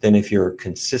harder than if you're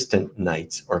consistent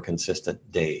nights or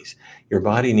consistent days. Your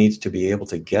body needs to be able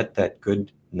to get that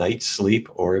good night's sleep,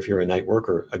 or if you're a night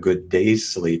worker, a good day's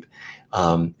sleep.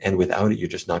 And without it, you're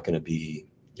just not going to be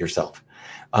yourself.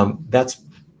 That's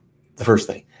the first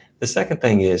thing. The second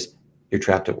thing is you're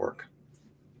trapped at work.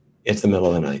 It's the middle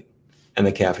of the night and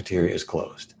the cafeteria is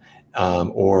closed,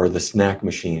 or the snack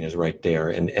machine is right there.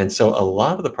 And so a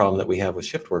lot of the problem that we have with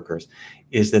shift workers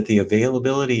is that the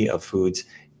availability of foods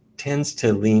tends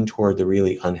to lean toward the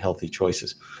really unhealthy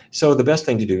choices. So the best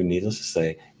thing to do, needless to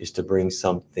say, is to bring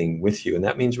something with you. And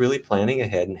that means really planning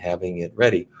ahead and having it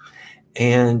ready.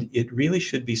 And it really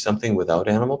should be something without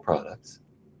animal products.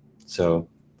 So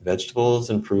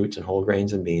vegetables and fruits and whole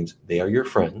grains and beans, they are your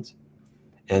friends.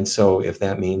 And so if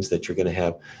that means that you're going to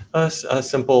have a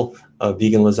simple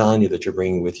vegan lasagna that you're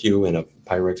bringing with you in a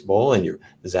Pyrex bowl and you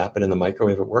zap it in the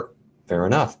microwave at work, fair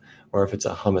enough. Or if it's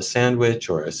a hummus sandwich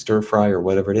or a stir fry or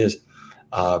whatever it is,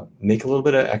 make a little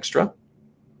bit of extra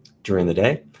during the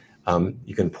day.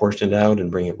 You can portion it out and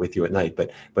bring it with you at night.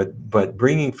 But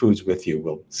bringing foods with you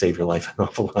will save your life an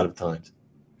awful lot of times.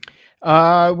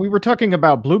 We were talking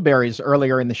about blueberries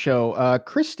earlier in the show.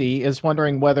 Christy is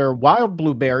wondering whether wild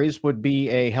blueberries would be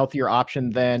a healthier option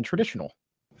than traditional.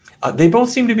 They both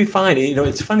seem to be fine. You know,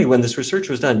 it's funny, when this research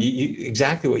was done, you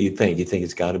exactly what you'd think. You think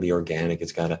it's got to be organic,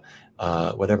 it's got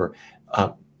to whatever.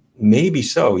 Maybe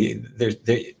so.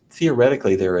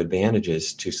 Theoretically, there are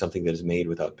advantages to something that is made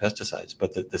without pesticides.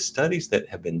 But the studies that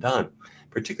have been done,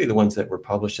 particularly the ones that were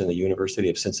published in the University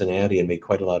of Cincinnati and made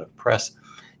quite a lot of press,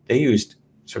 they used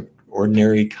sort of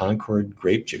ordinary Concord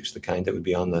grape juice, the kind that would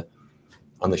be on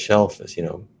the shelf, as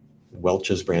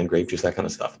Welch's brand grape juice, that kind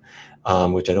of stuff,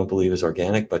 which I don't believe is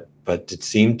organic, but it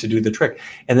seemed to do the trick.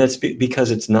 And that's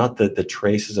because it's not the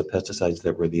traces of pesticides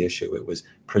that were the issue. It was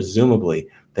presumably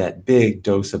that big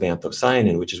dose of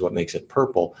anthocyanin, which is what makes it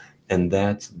purple, and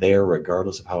that's there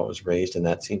regardless of how it was raised, and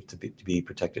that seems to be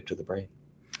protective to the brain.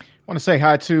 I want to say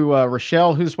hi to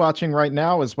Rochelle, who's watching right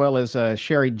now, as well as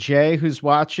Sherry J, who's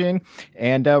watching.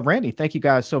 And Randy, thank you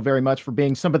guys so very much for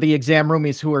being some of the exam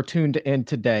roomies who are tuned in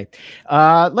today.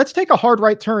 Let's take a hard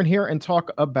right turn here and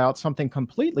talk about something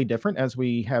completely different as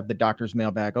we have the doctor's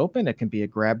mailbag open. It can be a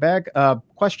grab bag.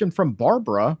 Question from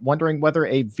Barbara, wondering whether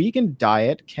a vegan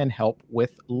diet can help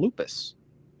with lupus.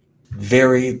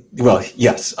 Very well,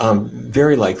 yes,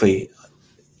 very likely.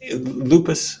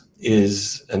 Lupus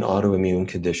is an autoimmune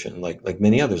condition, like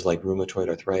many others, like rheumatoid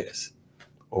arthritis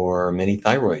or many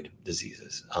thyroid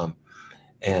diseases,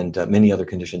 and many other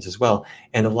conditions as well.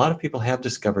 And a lot of people have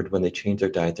discovered when they change their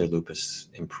diet, their lupus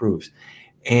improves.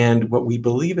 And what we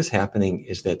believe is happening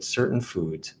is that certain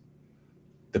foods,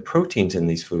 the proteins in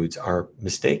these foods, are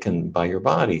mistaken by your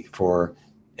body for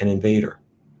an invader.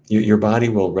 Your body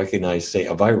will recognize, say,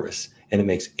 a virus, and it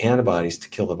makes antibodies to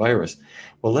kill the virus.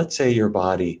 Well, let's say your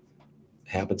body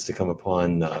happens to come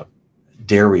upon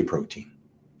dairy protein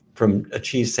from a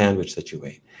cheese sandwich that you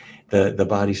ate. The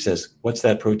body says, what's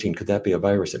that protein? Could that be a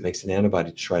virus? It makes an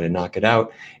antibody to try to knock it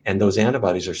out. And those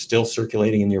antibodies are still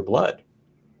circulating in your blood.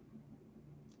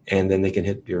 and then they can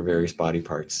hit your various body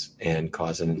parts and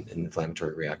cause an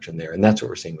inflammatory reaction there. And that's what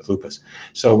we're seeing with lupus.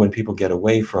 So when people get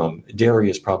away from dairy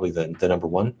is probably the number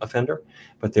one offender,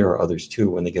 but there are others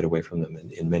too. When they get away from them,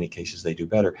 in many cases, they do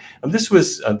better. This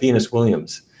was Venus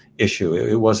Williams' issue.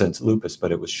 It wasn't lupus,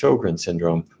 but it was Sjogren's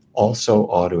syndrome, also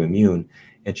autoimmune.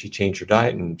 And she changed her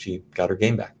diet and she got her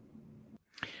game back.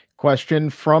 Question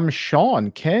from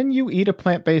Sean. Can you eat a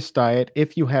plant-based diet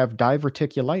if you have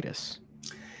diverticulitis?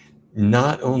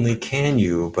 Not only can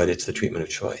you, but it's the treatment of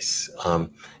choice.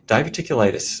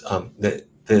 Diverticulitis,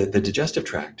 the digestive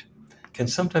tract can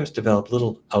sometimes develop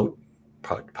little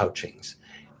pouchings,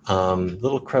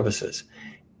 little crevices.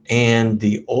 And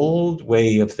the old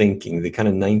way of thinking, the kind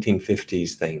of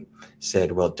 1950s thing,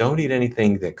 said, well, don't eat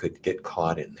anything that could get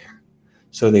caught in there.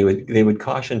 So they would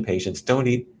caution patients, don't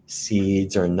eat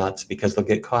seeds or nuts because they'll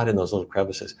get caught in those little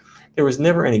crevices. There was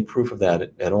never any proof of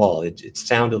that at all. It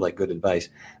sounded like good advice,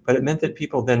 but it meant that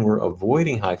people then were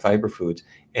avoiding high fiber foods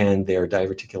and their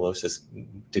diverticulosis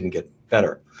didn't get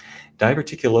better.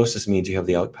 Diverticulosis means you have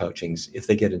the outpouchings. If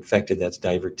they get infected, that's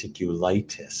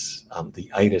diverticulitis. The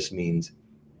itis means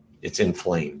it's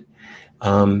inflamed.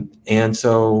 And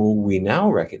so we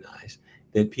now recognize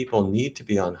that people need to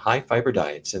be on high fiber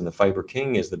diets, and the fiber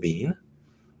king is the bean.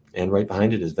 And right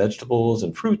behind it is vegetables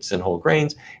and fruits and whole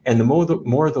grains. And the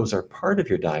more those are part of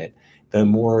your diet, the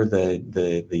more the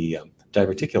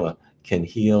diverticula can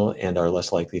heal and are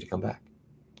less likely to come back.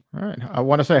 All right. I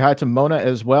want to say hi to Mona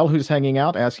as well, who's hanging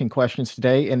out, asking questions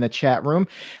today in the chat room.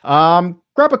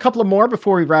 Grab a couple of more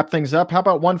before we wrap things up. How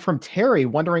about one from Terry,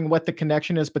 wondering what the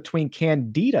connection is between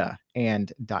candida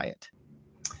and diet?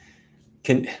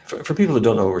 For people who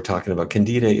don't know what we're talking about,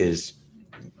 candida,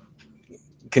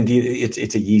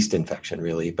 it's a yeast infection,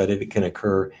 really, but it can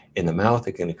occur in the mouth,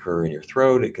 it can occur in your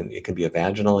throat, it can be a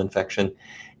vaginal infection.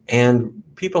 And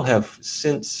people have,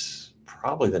 since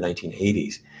probably the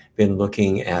 1980s, been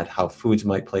looking at how foods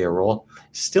might play a role.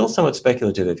 Still somewhat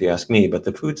speculative, if you ask me, but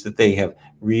the foods that they have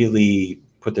really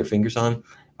put their fingers on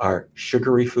are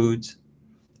sugary foods,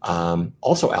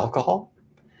 also alcohol,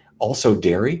 also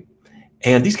dairy.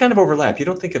 And these kind of overlap. You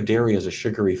don't think of dairy as a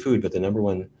sugary food, but the number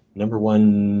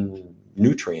one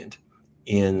nutrient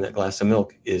in a glass of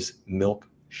milk is milk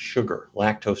sugar,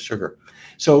 lactose sugar.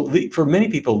 So for many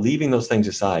people, leaving those things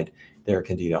aside, their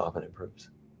candida often improves.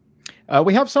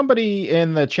 We have somebody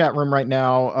in the chat room right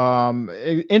now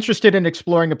interested in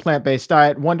exploring a plant-based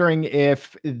diet, wondering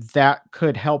if that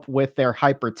could help with their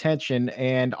hypertension.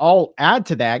 And I'll add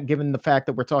to that, given the fact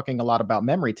that we're talking a lot about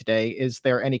memory today, is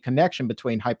there any connection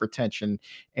between hypertension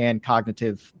and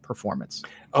cognitive performance?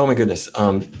 Oh, my goodness.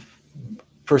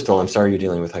 First of all, I'm sorry you're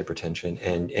dealing with hypertension,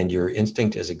 and your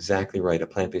instinct is exactly right. A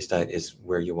plant-based diet is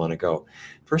where you want to go.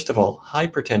 First of all,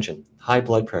 hypertension, high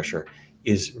blood pressure,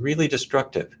 is really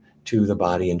destructive to the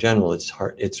body in general.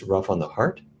 It's rough on the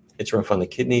heart, it's rough on the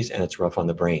kidneys, and it's rough on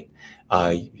the brain.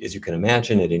 As you can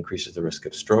imagine, it increases the risk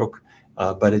of stroke,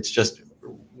 but it's just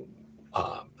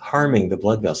harming the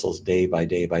blood vessels day by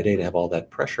day by day to have all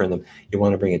that pressure in them. You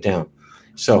want to bring it down.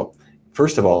 So,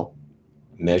 first of all,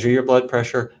 measure your blood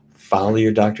pressure, follow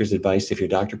your doctor's advice. If your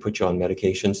doctor puts you on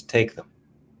medications, take them.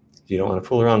 You don't want to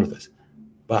fool around with this.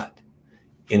 But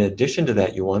in addition to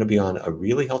that, you want to be on a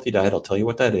really healthy diet. I'll tell you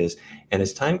what that is. And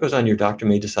as time goes on, your doctor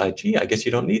may decide, gee, I guess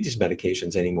you don't need these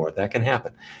medications anymore. That can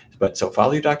happen. But so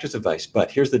follow your doctor's advice. But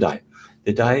here's the diet.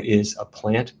 The diet is a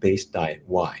plant-based diet.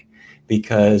 Why?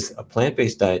 Because a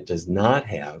plant-based diet does not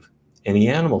have any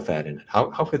animal fat in it. How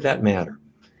could that matter?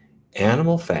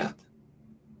 Animal fat,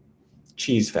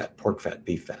 cheese fat, pork fat,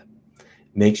 beef fat,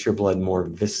 makes your blood more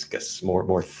viscous,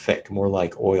 more thick, more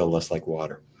like oil, less like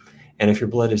water. And if your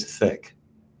blood is thick,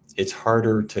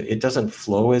 it doesn't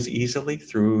flow as easily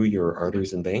through your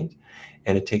arteries and veins,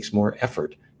 and it takes more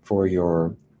effort for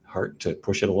your heart to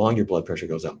push it along. Your blood pressure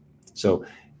goes up. So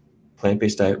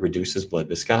plant-based diet reduces blood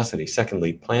viscosity.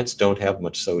 Secondly, plants don't have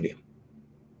much sodium.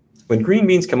 When green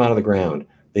beans come out of the ground,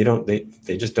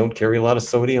 they just don't carry a lot of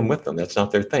sodium with them. That's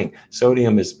not their thing.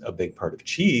 Sodium is a big part of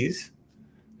cheese.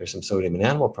 There's some sodium in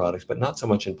animal products, but not so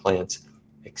much in plants,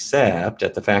 except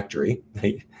at the factory.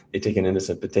 They take an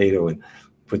innocent potato and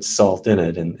put salt in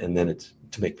it, and then it's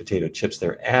to make potato chips.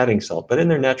 They're adding salt, but in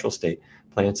their natural state,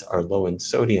 plants are low in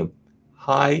sodium,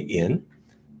 high in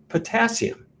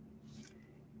potassium.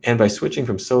 And by switching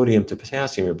from sodium to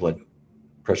potassium, your blood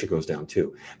pressure goes down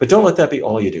too. But don't let that be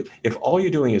all you do. If all you're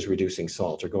doing is reducing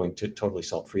salt or going to totally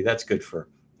salt-free, that's good for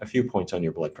a few points on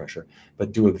your blood pressure,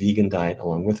 but do a vegan diet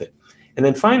along with it. And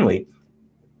then finally,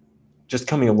 just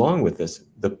coming along with this,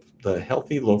 the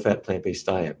healthy low-fat plant-based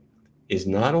diet is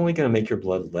not only going to make your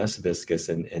blood less viscous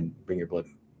and bring your blood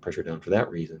pressure down for that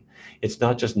reason. It's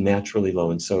not just naturally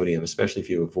low in sodium, especially if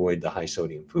you avoid the high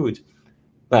sodium foods.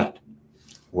 But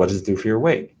what does it do for your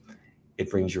weight? It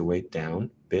brings your weight down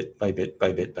bit by bit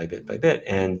by bit by bit by bit.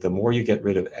 And the more you get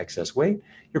rid of excess weight,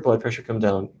 your blood pressure comes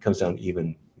down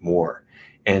even more.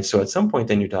 And so at some point,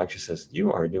 then your doctor says,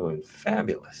 you are doing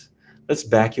fabulous. Let's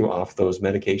back you off those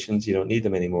medications. You don't need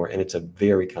them anymore. And it's a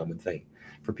very common thing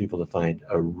for people to find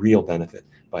a real benefit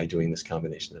by doing this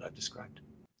combination that I've described.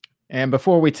 And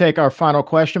before we take our final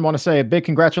question, I want to say a big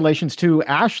congratulations to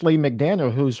Ashley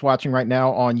McDaniel, who's watching right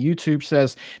now on YouTube,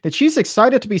 says that she's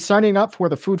excited to be signing up for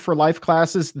the Food for Life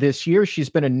classes this year. She's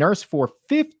been a nurse for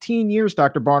 15 years,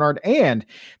 Dr. Barnard, and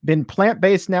been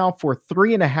plant-based now for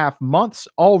 3.5 months.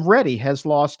 Already has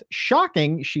lost,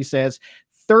 shocking, she says,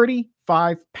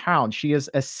 35 pounds. She is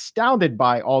astounded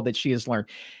by all that she has learned.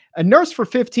 A nurse for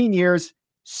 15 years,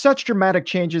 such dramatic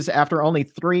changes after only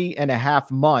 3.5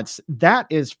 months. That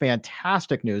is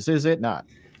fantastic news, is it not?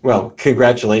 Well,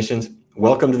 congratulations.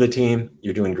 Welcome to the team.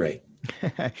 You're doing great.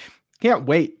 Can't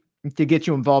wait to get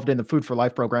you involved in the Food for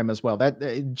Life program as well.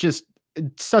 That just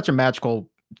such a magical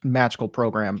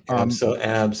program.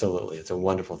 Absolutely. It's a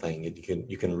wonderful thing.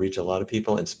 You can reach a lot of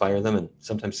people, inspire them, and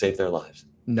sometimes save their lives.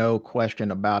 No question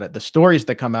about it. The stories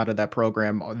that come out of that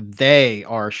program, they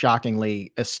are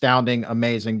shockingly astounding,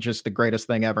 amazing, just the greatest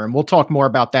thing ever. And we'll talk more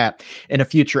about that in a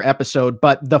future episode.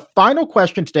 But the final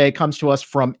question today comes to us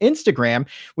from Instagram.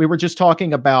 We were just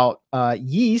talking about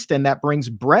yeast, and that brings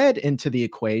bread into the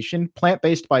equation.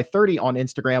 Plant-based by 30 on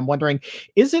Instagram, wondering,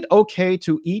 is it okay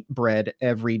to eat bread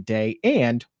every day?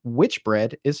 And which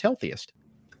bread is healthiest?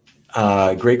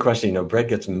 Great question. Bread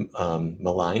gets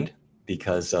maligned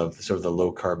because of sort of the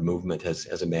low carb movement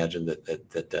has imagined that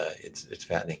it's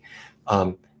fattening.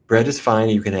 Bread is fine.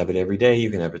 You can have it every day.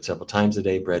 You can have it several times a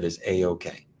day. Bread is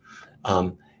A-okay.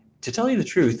 To tell you the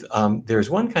truth, there's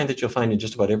one kind that you'll find in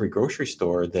just about every grocery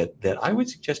store that I would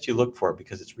suggest you look for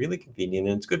because it's really convenient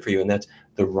and it's good for you, and that's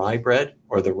the rye bread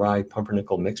or the rye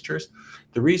pumpernickel mixtures.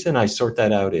 The reason I sort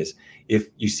that out is if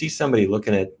you see somebody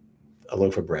looking at a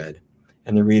loaf of bread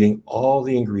and they're reading all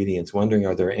the ingredients, wondering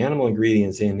are there animal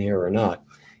ingredients in here or not.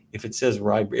 If it says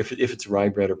rye, if it's rye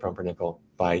bread or pumpernickel,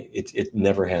 it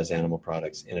never has animal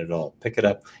products in it at all. Pick it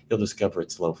up, you'll discover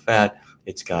it's low fat.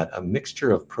 It's got a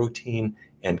mixture of protein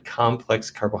and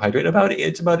complex carbohydrate.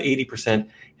 It's about 80%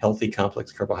 healthy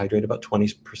complex carbohydrate, about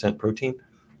 20% protein.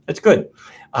 That's good.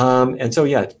 And so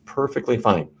yeah, it's perfectly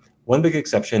fine. One big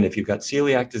exception, if you've got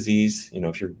celiac disease,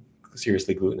 if you're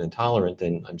seriously gluten intolerant,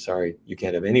 then I'm sorry, you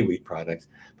can't have any wheat products.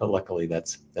 But luckily,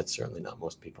 that's certainly not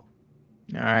most people.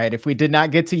 All right. If we did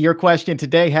not get to your question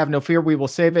today, have no fear. We will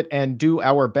save it and do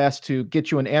our best to get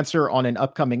you an answer on an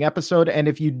upcoming episode. And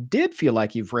if you did feel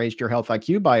like you've raised your health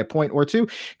IQ by a point or two,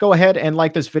 go ahead and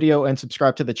like this video and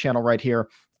subscribe to the channel right here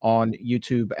on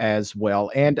YouTube as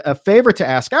well. And a favor to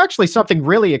ask, actually something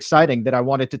really exciting that I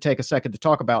wanted to take a second to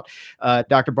talk about,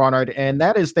 Dr. Barnard, and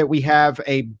that is that we have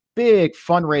a big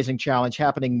fundraising challenge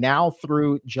happening now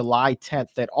through July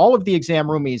 10th that all of the exam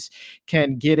roomies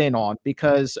can get in on,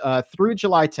 because through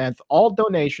July 10th, all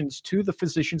donations to the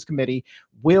Physicians Committee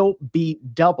will be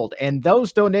doubled. And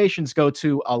those donations go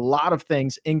to a lot of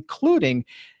things, including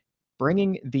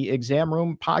bringing the Exam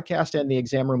Room podcast and the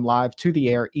Exam Room Live to the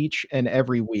air each and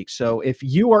every week. So if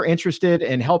you are interested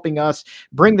in helping us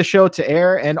bring the show to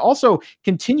air and also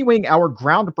continuing our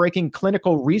groundbreaking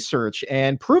clinical research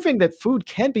and proving that food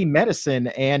can be medicine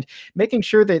and making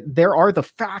sure that there are the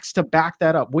facts to back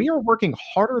that up, we are working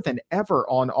harder than ever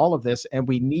on all of this, and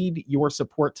we need your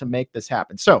support to make this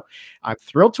happen. So I'm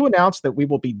thrilled to announce that we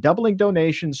will be doubling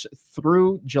donations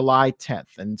through July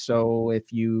 10th. And so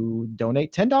if you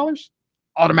donate $10,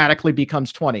 automatically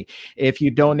becomes 20. If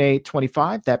you donate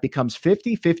 25, that becomes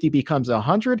 50. 50 becomes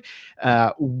 100.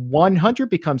 100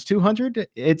 becomes 200.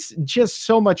 It's just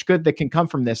so much good that can come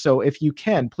from this. So if you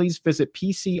can, please visit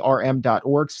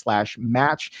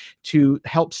pcrm.org/match to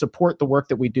help support the work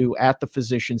that we do at the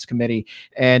Physicians Committee.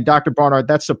 And Dr. Barnard,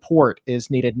 that support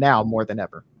is needed now more than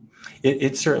ever.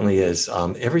 It certainly is.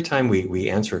 Every time we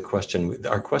answer a question,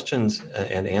 our questions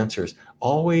and answers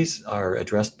always are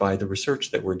addressed by the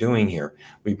research that we're doing here.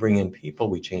 We bring in people,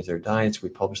 we change their diets, we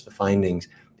publish the findings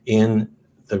in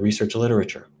the research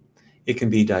literature. It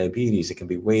can be diabetes, it can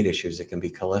be weight issues, it can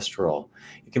be cholesterol.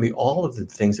 It can be all of the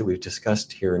things that we've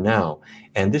discussed here now.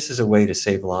 And this is a way to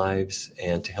save lives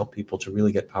and to help people to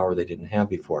really get power they didn't have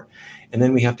before. And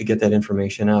then we have to get that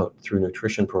information out through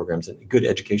nutrition programs and good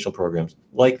educational programs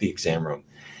like the Exam Room.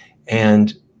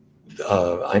 And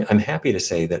I'm happy to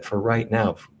say that for right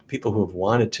now, people who have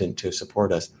wanted to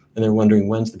support us and they're wondering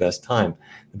when's the best time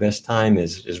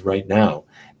is right now,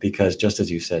 because just as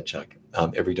you said, Chuck,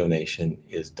 every donation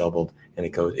is doubled, and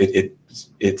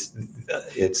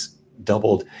it's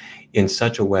doubled in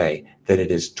such a way that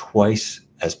it is twice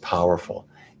as powerful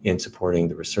in supporting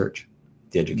the research,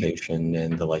 the education,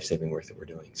 and the life-saving work that we're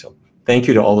doing. So thank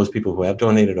you to all those people who have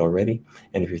donated already.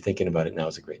 And if you're thinking about it, now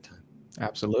is a great time.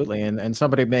 Absolutely. And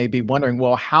somebody may be wondering,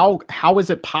 well, how is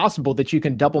it possible that you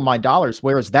can double my dollars?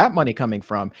 Where is that money coming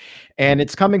from? And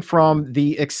it's coming from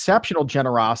the exceptional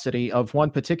generosity of one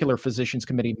particular Physicians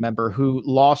Committee member who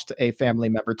lost a family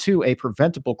member to a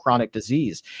preventable chronic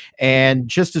disease. And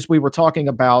just as we were talking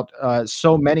about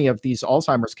so many of these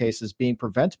Alzheimer's cases being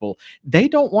preventable, they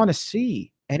don't want to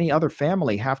see any other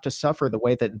family have to suffer the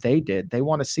way that they did. They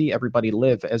want to see everybody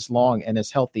live as long and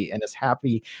as healthy and as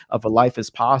happy of a life as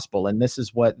possible. And this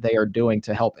is what they are doing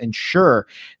to help ensure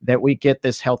that we get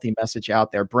this healthy message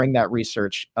out there, bring that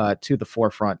research to the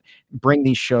forefront, bring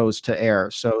these shows to air.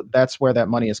 So that's where that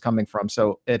money is coming from.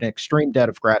 So an extreme debt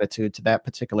of gratitude to that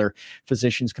particular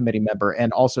Physicians Committee member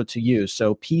and also to you.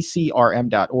 So pcrm.org/match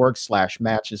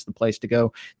is the place to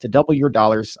go to double your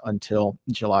dollars until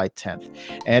July 10th.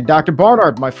 And Dr.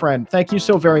 Barnard, my friend, thank you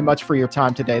so very much for your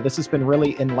time today. This has been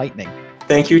really enlightening.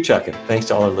 Thank you, Chuck, and thanks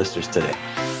to all our listeners today.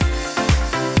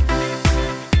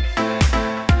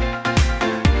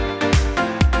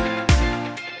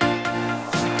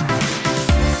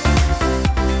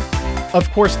 Of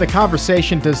course, the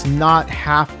conversation does not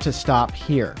have to stop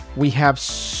here. We have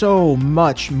so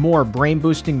much more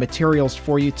brain-boosting materials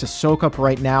for you to soak up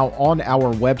right now on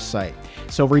our website.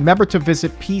 So remember to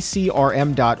visit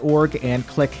pcrm.org and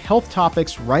click Health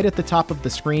Topics right at the top of the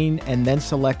screen and then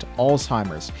select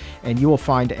Alzheimer's, and you will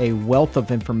find a wealth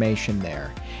of information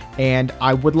there. And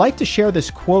I would like to share this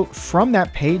quote from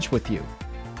that page with you,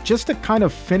 just to kind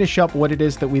of finish up what it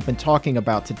is that we've been talking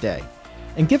about today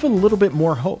and give a little bit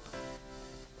more hope.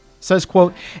 It says,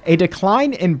 quote, "A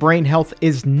decline in brain health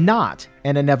is not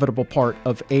an inevitable part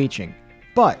of aging,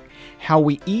 but how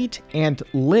we eat and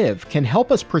live can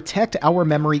help us protect our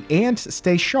memory and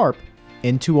stay sharp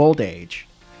into old age."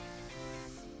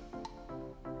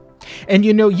 And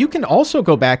you can also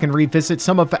go back and revisit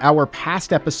some of our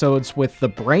past episodes with the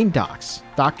Brain Docs,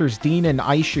 Doctors Dean and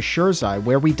Aisha Shirzai,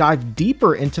 where we dive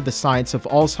deeper into the science of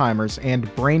Alzheimer's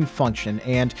and brain function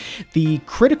and the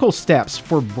critical steps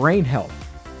for brain health,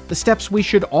 the steps we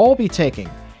should all be taking.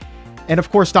 And of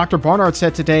course, Dr. Barnard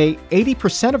said today,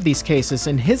 80% of these cases,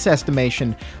 in his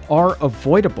estimation, are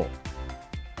avoidable.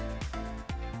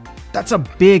 That's a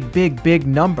big, big, big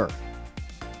number.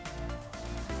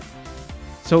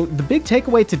 So the big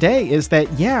takeaway today is that,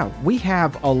 yeah, we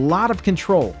have a lot of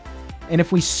control. And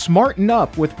if we smarten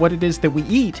up with what it is that we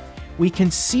eat, we can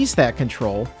seize that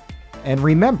control and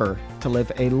remember to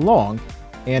live a long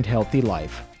and healthy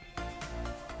life.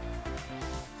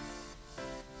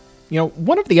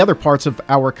 One of the other parts of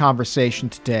our conversation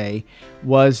today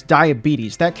was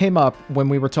diabetes. That came up when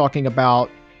we were talking about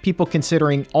people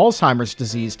considering Alzheimer's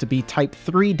disease to be type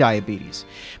 3 diabetes.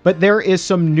 But there is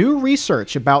some new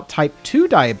research about type 2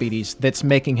 diabetes that's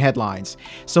making headlines.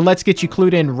 So let's get you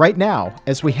clued in right now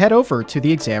as we head over to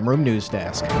the Exam Room News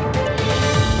Desk.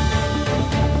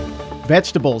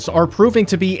 Vegetables are proving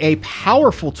to be a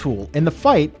powerful tool in the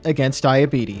fight against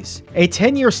diabetes. A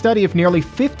 10-year study of nearly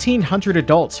 1,500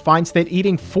 adults finds that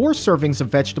eating 4 servings of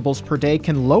vegetables per day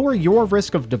can lower your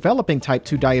risk of developing type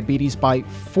 2 diabetes by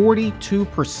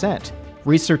 42%.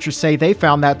 Researchers say they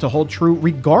found that to hold true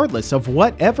regardless of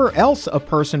whatever else a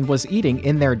person was eating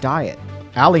in their diet.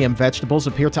 Allium vegetables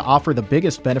appear to offer the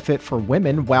biggest benefit for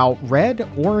women, while red,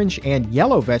 orange, and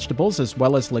yellow vegetables, as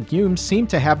well as legumes, seem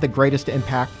to have the greatest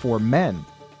impact for men.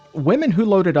 Women who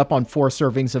loaded up on 4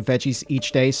 servings of veggies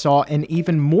each day saw an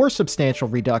even more substantial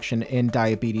reduction in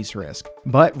diabetes risk.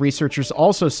 But researchers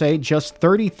also say just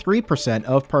 33%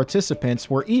 of participants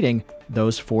were eating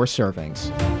those 4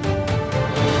 servings.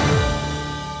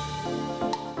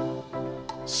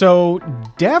 So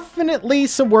definitely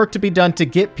some work to be done to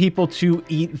get people to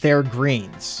eat their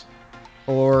greens.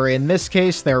 Or in this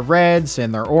case, their reds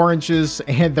and their oranges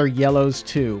and their yellows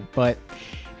too. But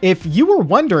if you were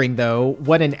wondering, though,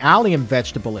 what an allium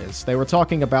vegetable is, they were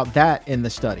talking about that in the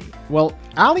study. Well,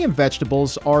 allium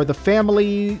vegetables are the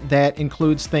family that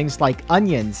includes things like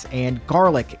onions and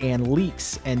garlic and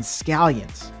leeks and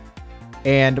scallions.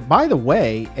 And by the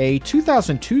way, a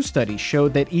 2002 study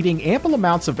showed that eating ample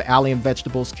amounts of allium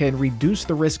vegetables can reduce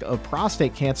the risk of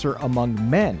prostate cancer among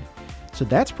men. So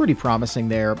that's pretty promising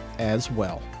there as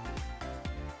well.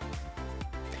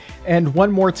 And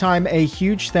one more time, a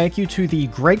huge thank you to the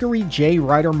Gregory J.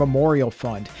 Ryder Memorial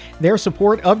Fund. Their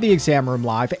support of the Exam Room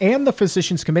Live and the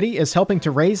Physicians Committee is helping to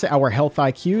raise our health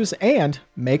IQs and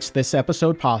makes this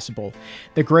episode possible.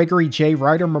 The Gregory J.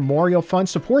 Ryder Memorial Fund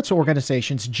supports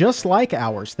organizations just like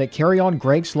ours that carry on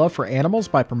Greg's love for animals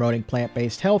by promoting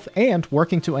plant-based health and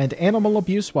working to end animal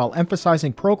abuse while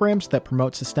emphasizing programs that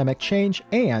promote systemic change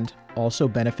and also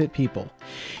benefit people.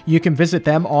 You can visit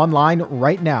them online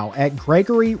right now at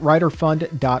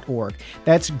GregoryRyderFund.org.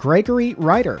 That's Gregory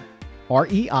Ryder,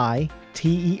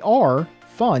 R-E-I-T-E-R,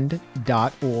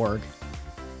 fund.org.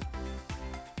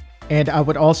 And I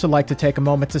would also like to take a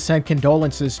moment to send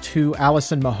condolences to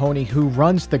Allison Mahoney, who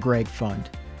runs the Greg Fund.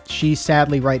 She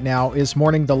sadly right now is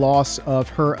mourning the loss of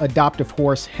her adoptive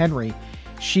horse, Henry.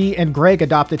 She and Greg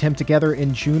adopted him together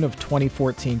in June of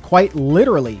 2014, quite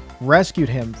literally rescued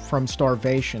him from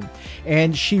starvation.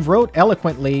 And she wrote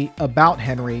eloquently about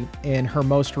Henry in her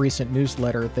most recent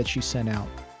newsletter that she sent out.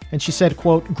 And she said,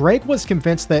 quote, "Greg was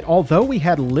convinced that although we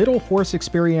had little horse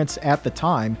experience at the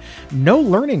time, no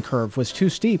learning curve was too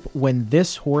steep when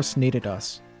this horse needed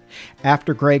us.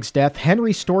 After Greg's death,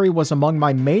 Henry's story was among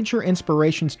my major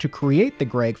inspirations to create the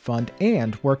Greg Fund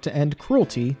and work to end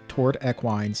cruelty toward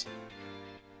equines."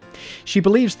 She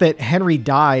believes that Henry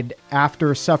died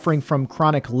after suffering from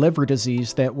chronic liver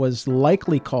disease that was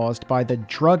likely caused by the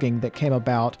drugging that came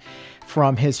about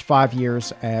from his 5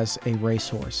 years as a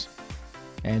racehorse.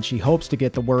 And she hopes to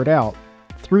get the word out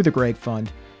through the Greg Fund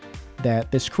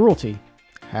that this cruelty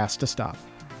has to stop.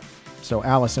 So,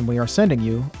 Allison, we are sending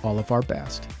you all of our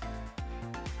best.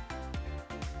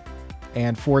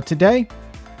 And for today,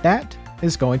 that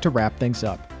is going to wrap things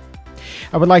up.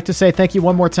 I would like to say thank you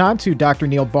one more time to Dr.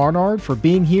 Neal Barnard for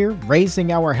being here,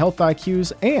 raising our health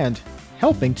IQs, and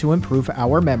helping to improve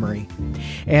our memory.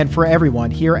 And for everyone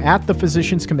here at the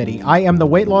Physicians Committee, I am the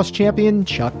weight loss champion,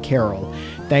 Chuck Carroll.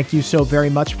 Thank you so very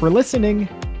much for listening.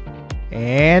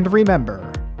 And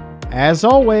remember, as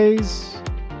always,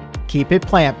 keep it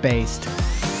plant-based.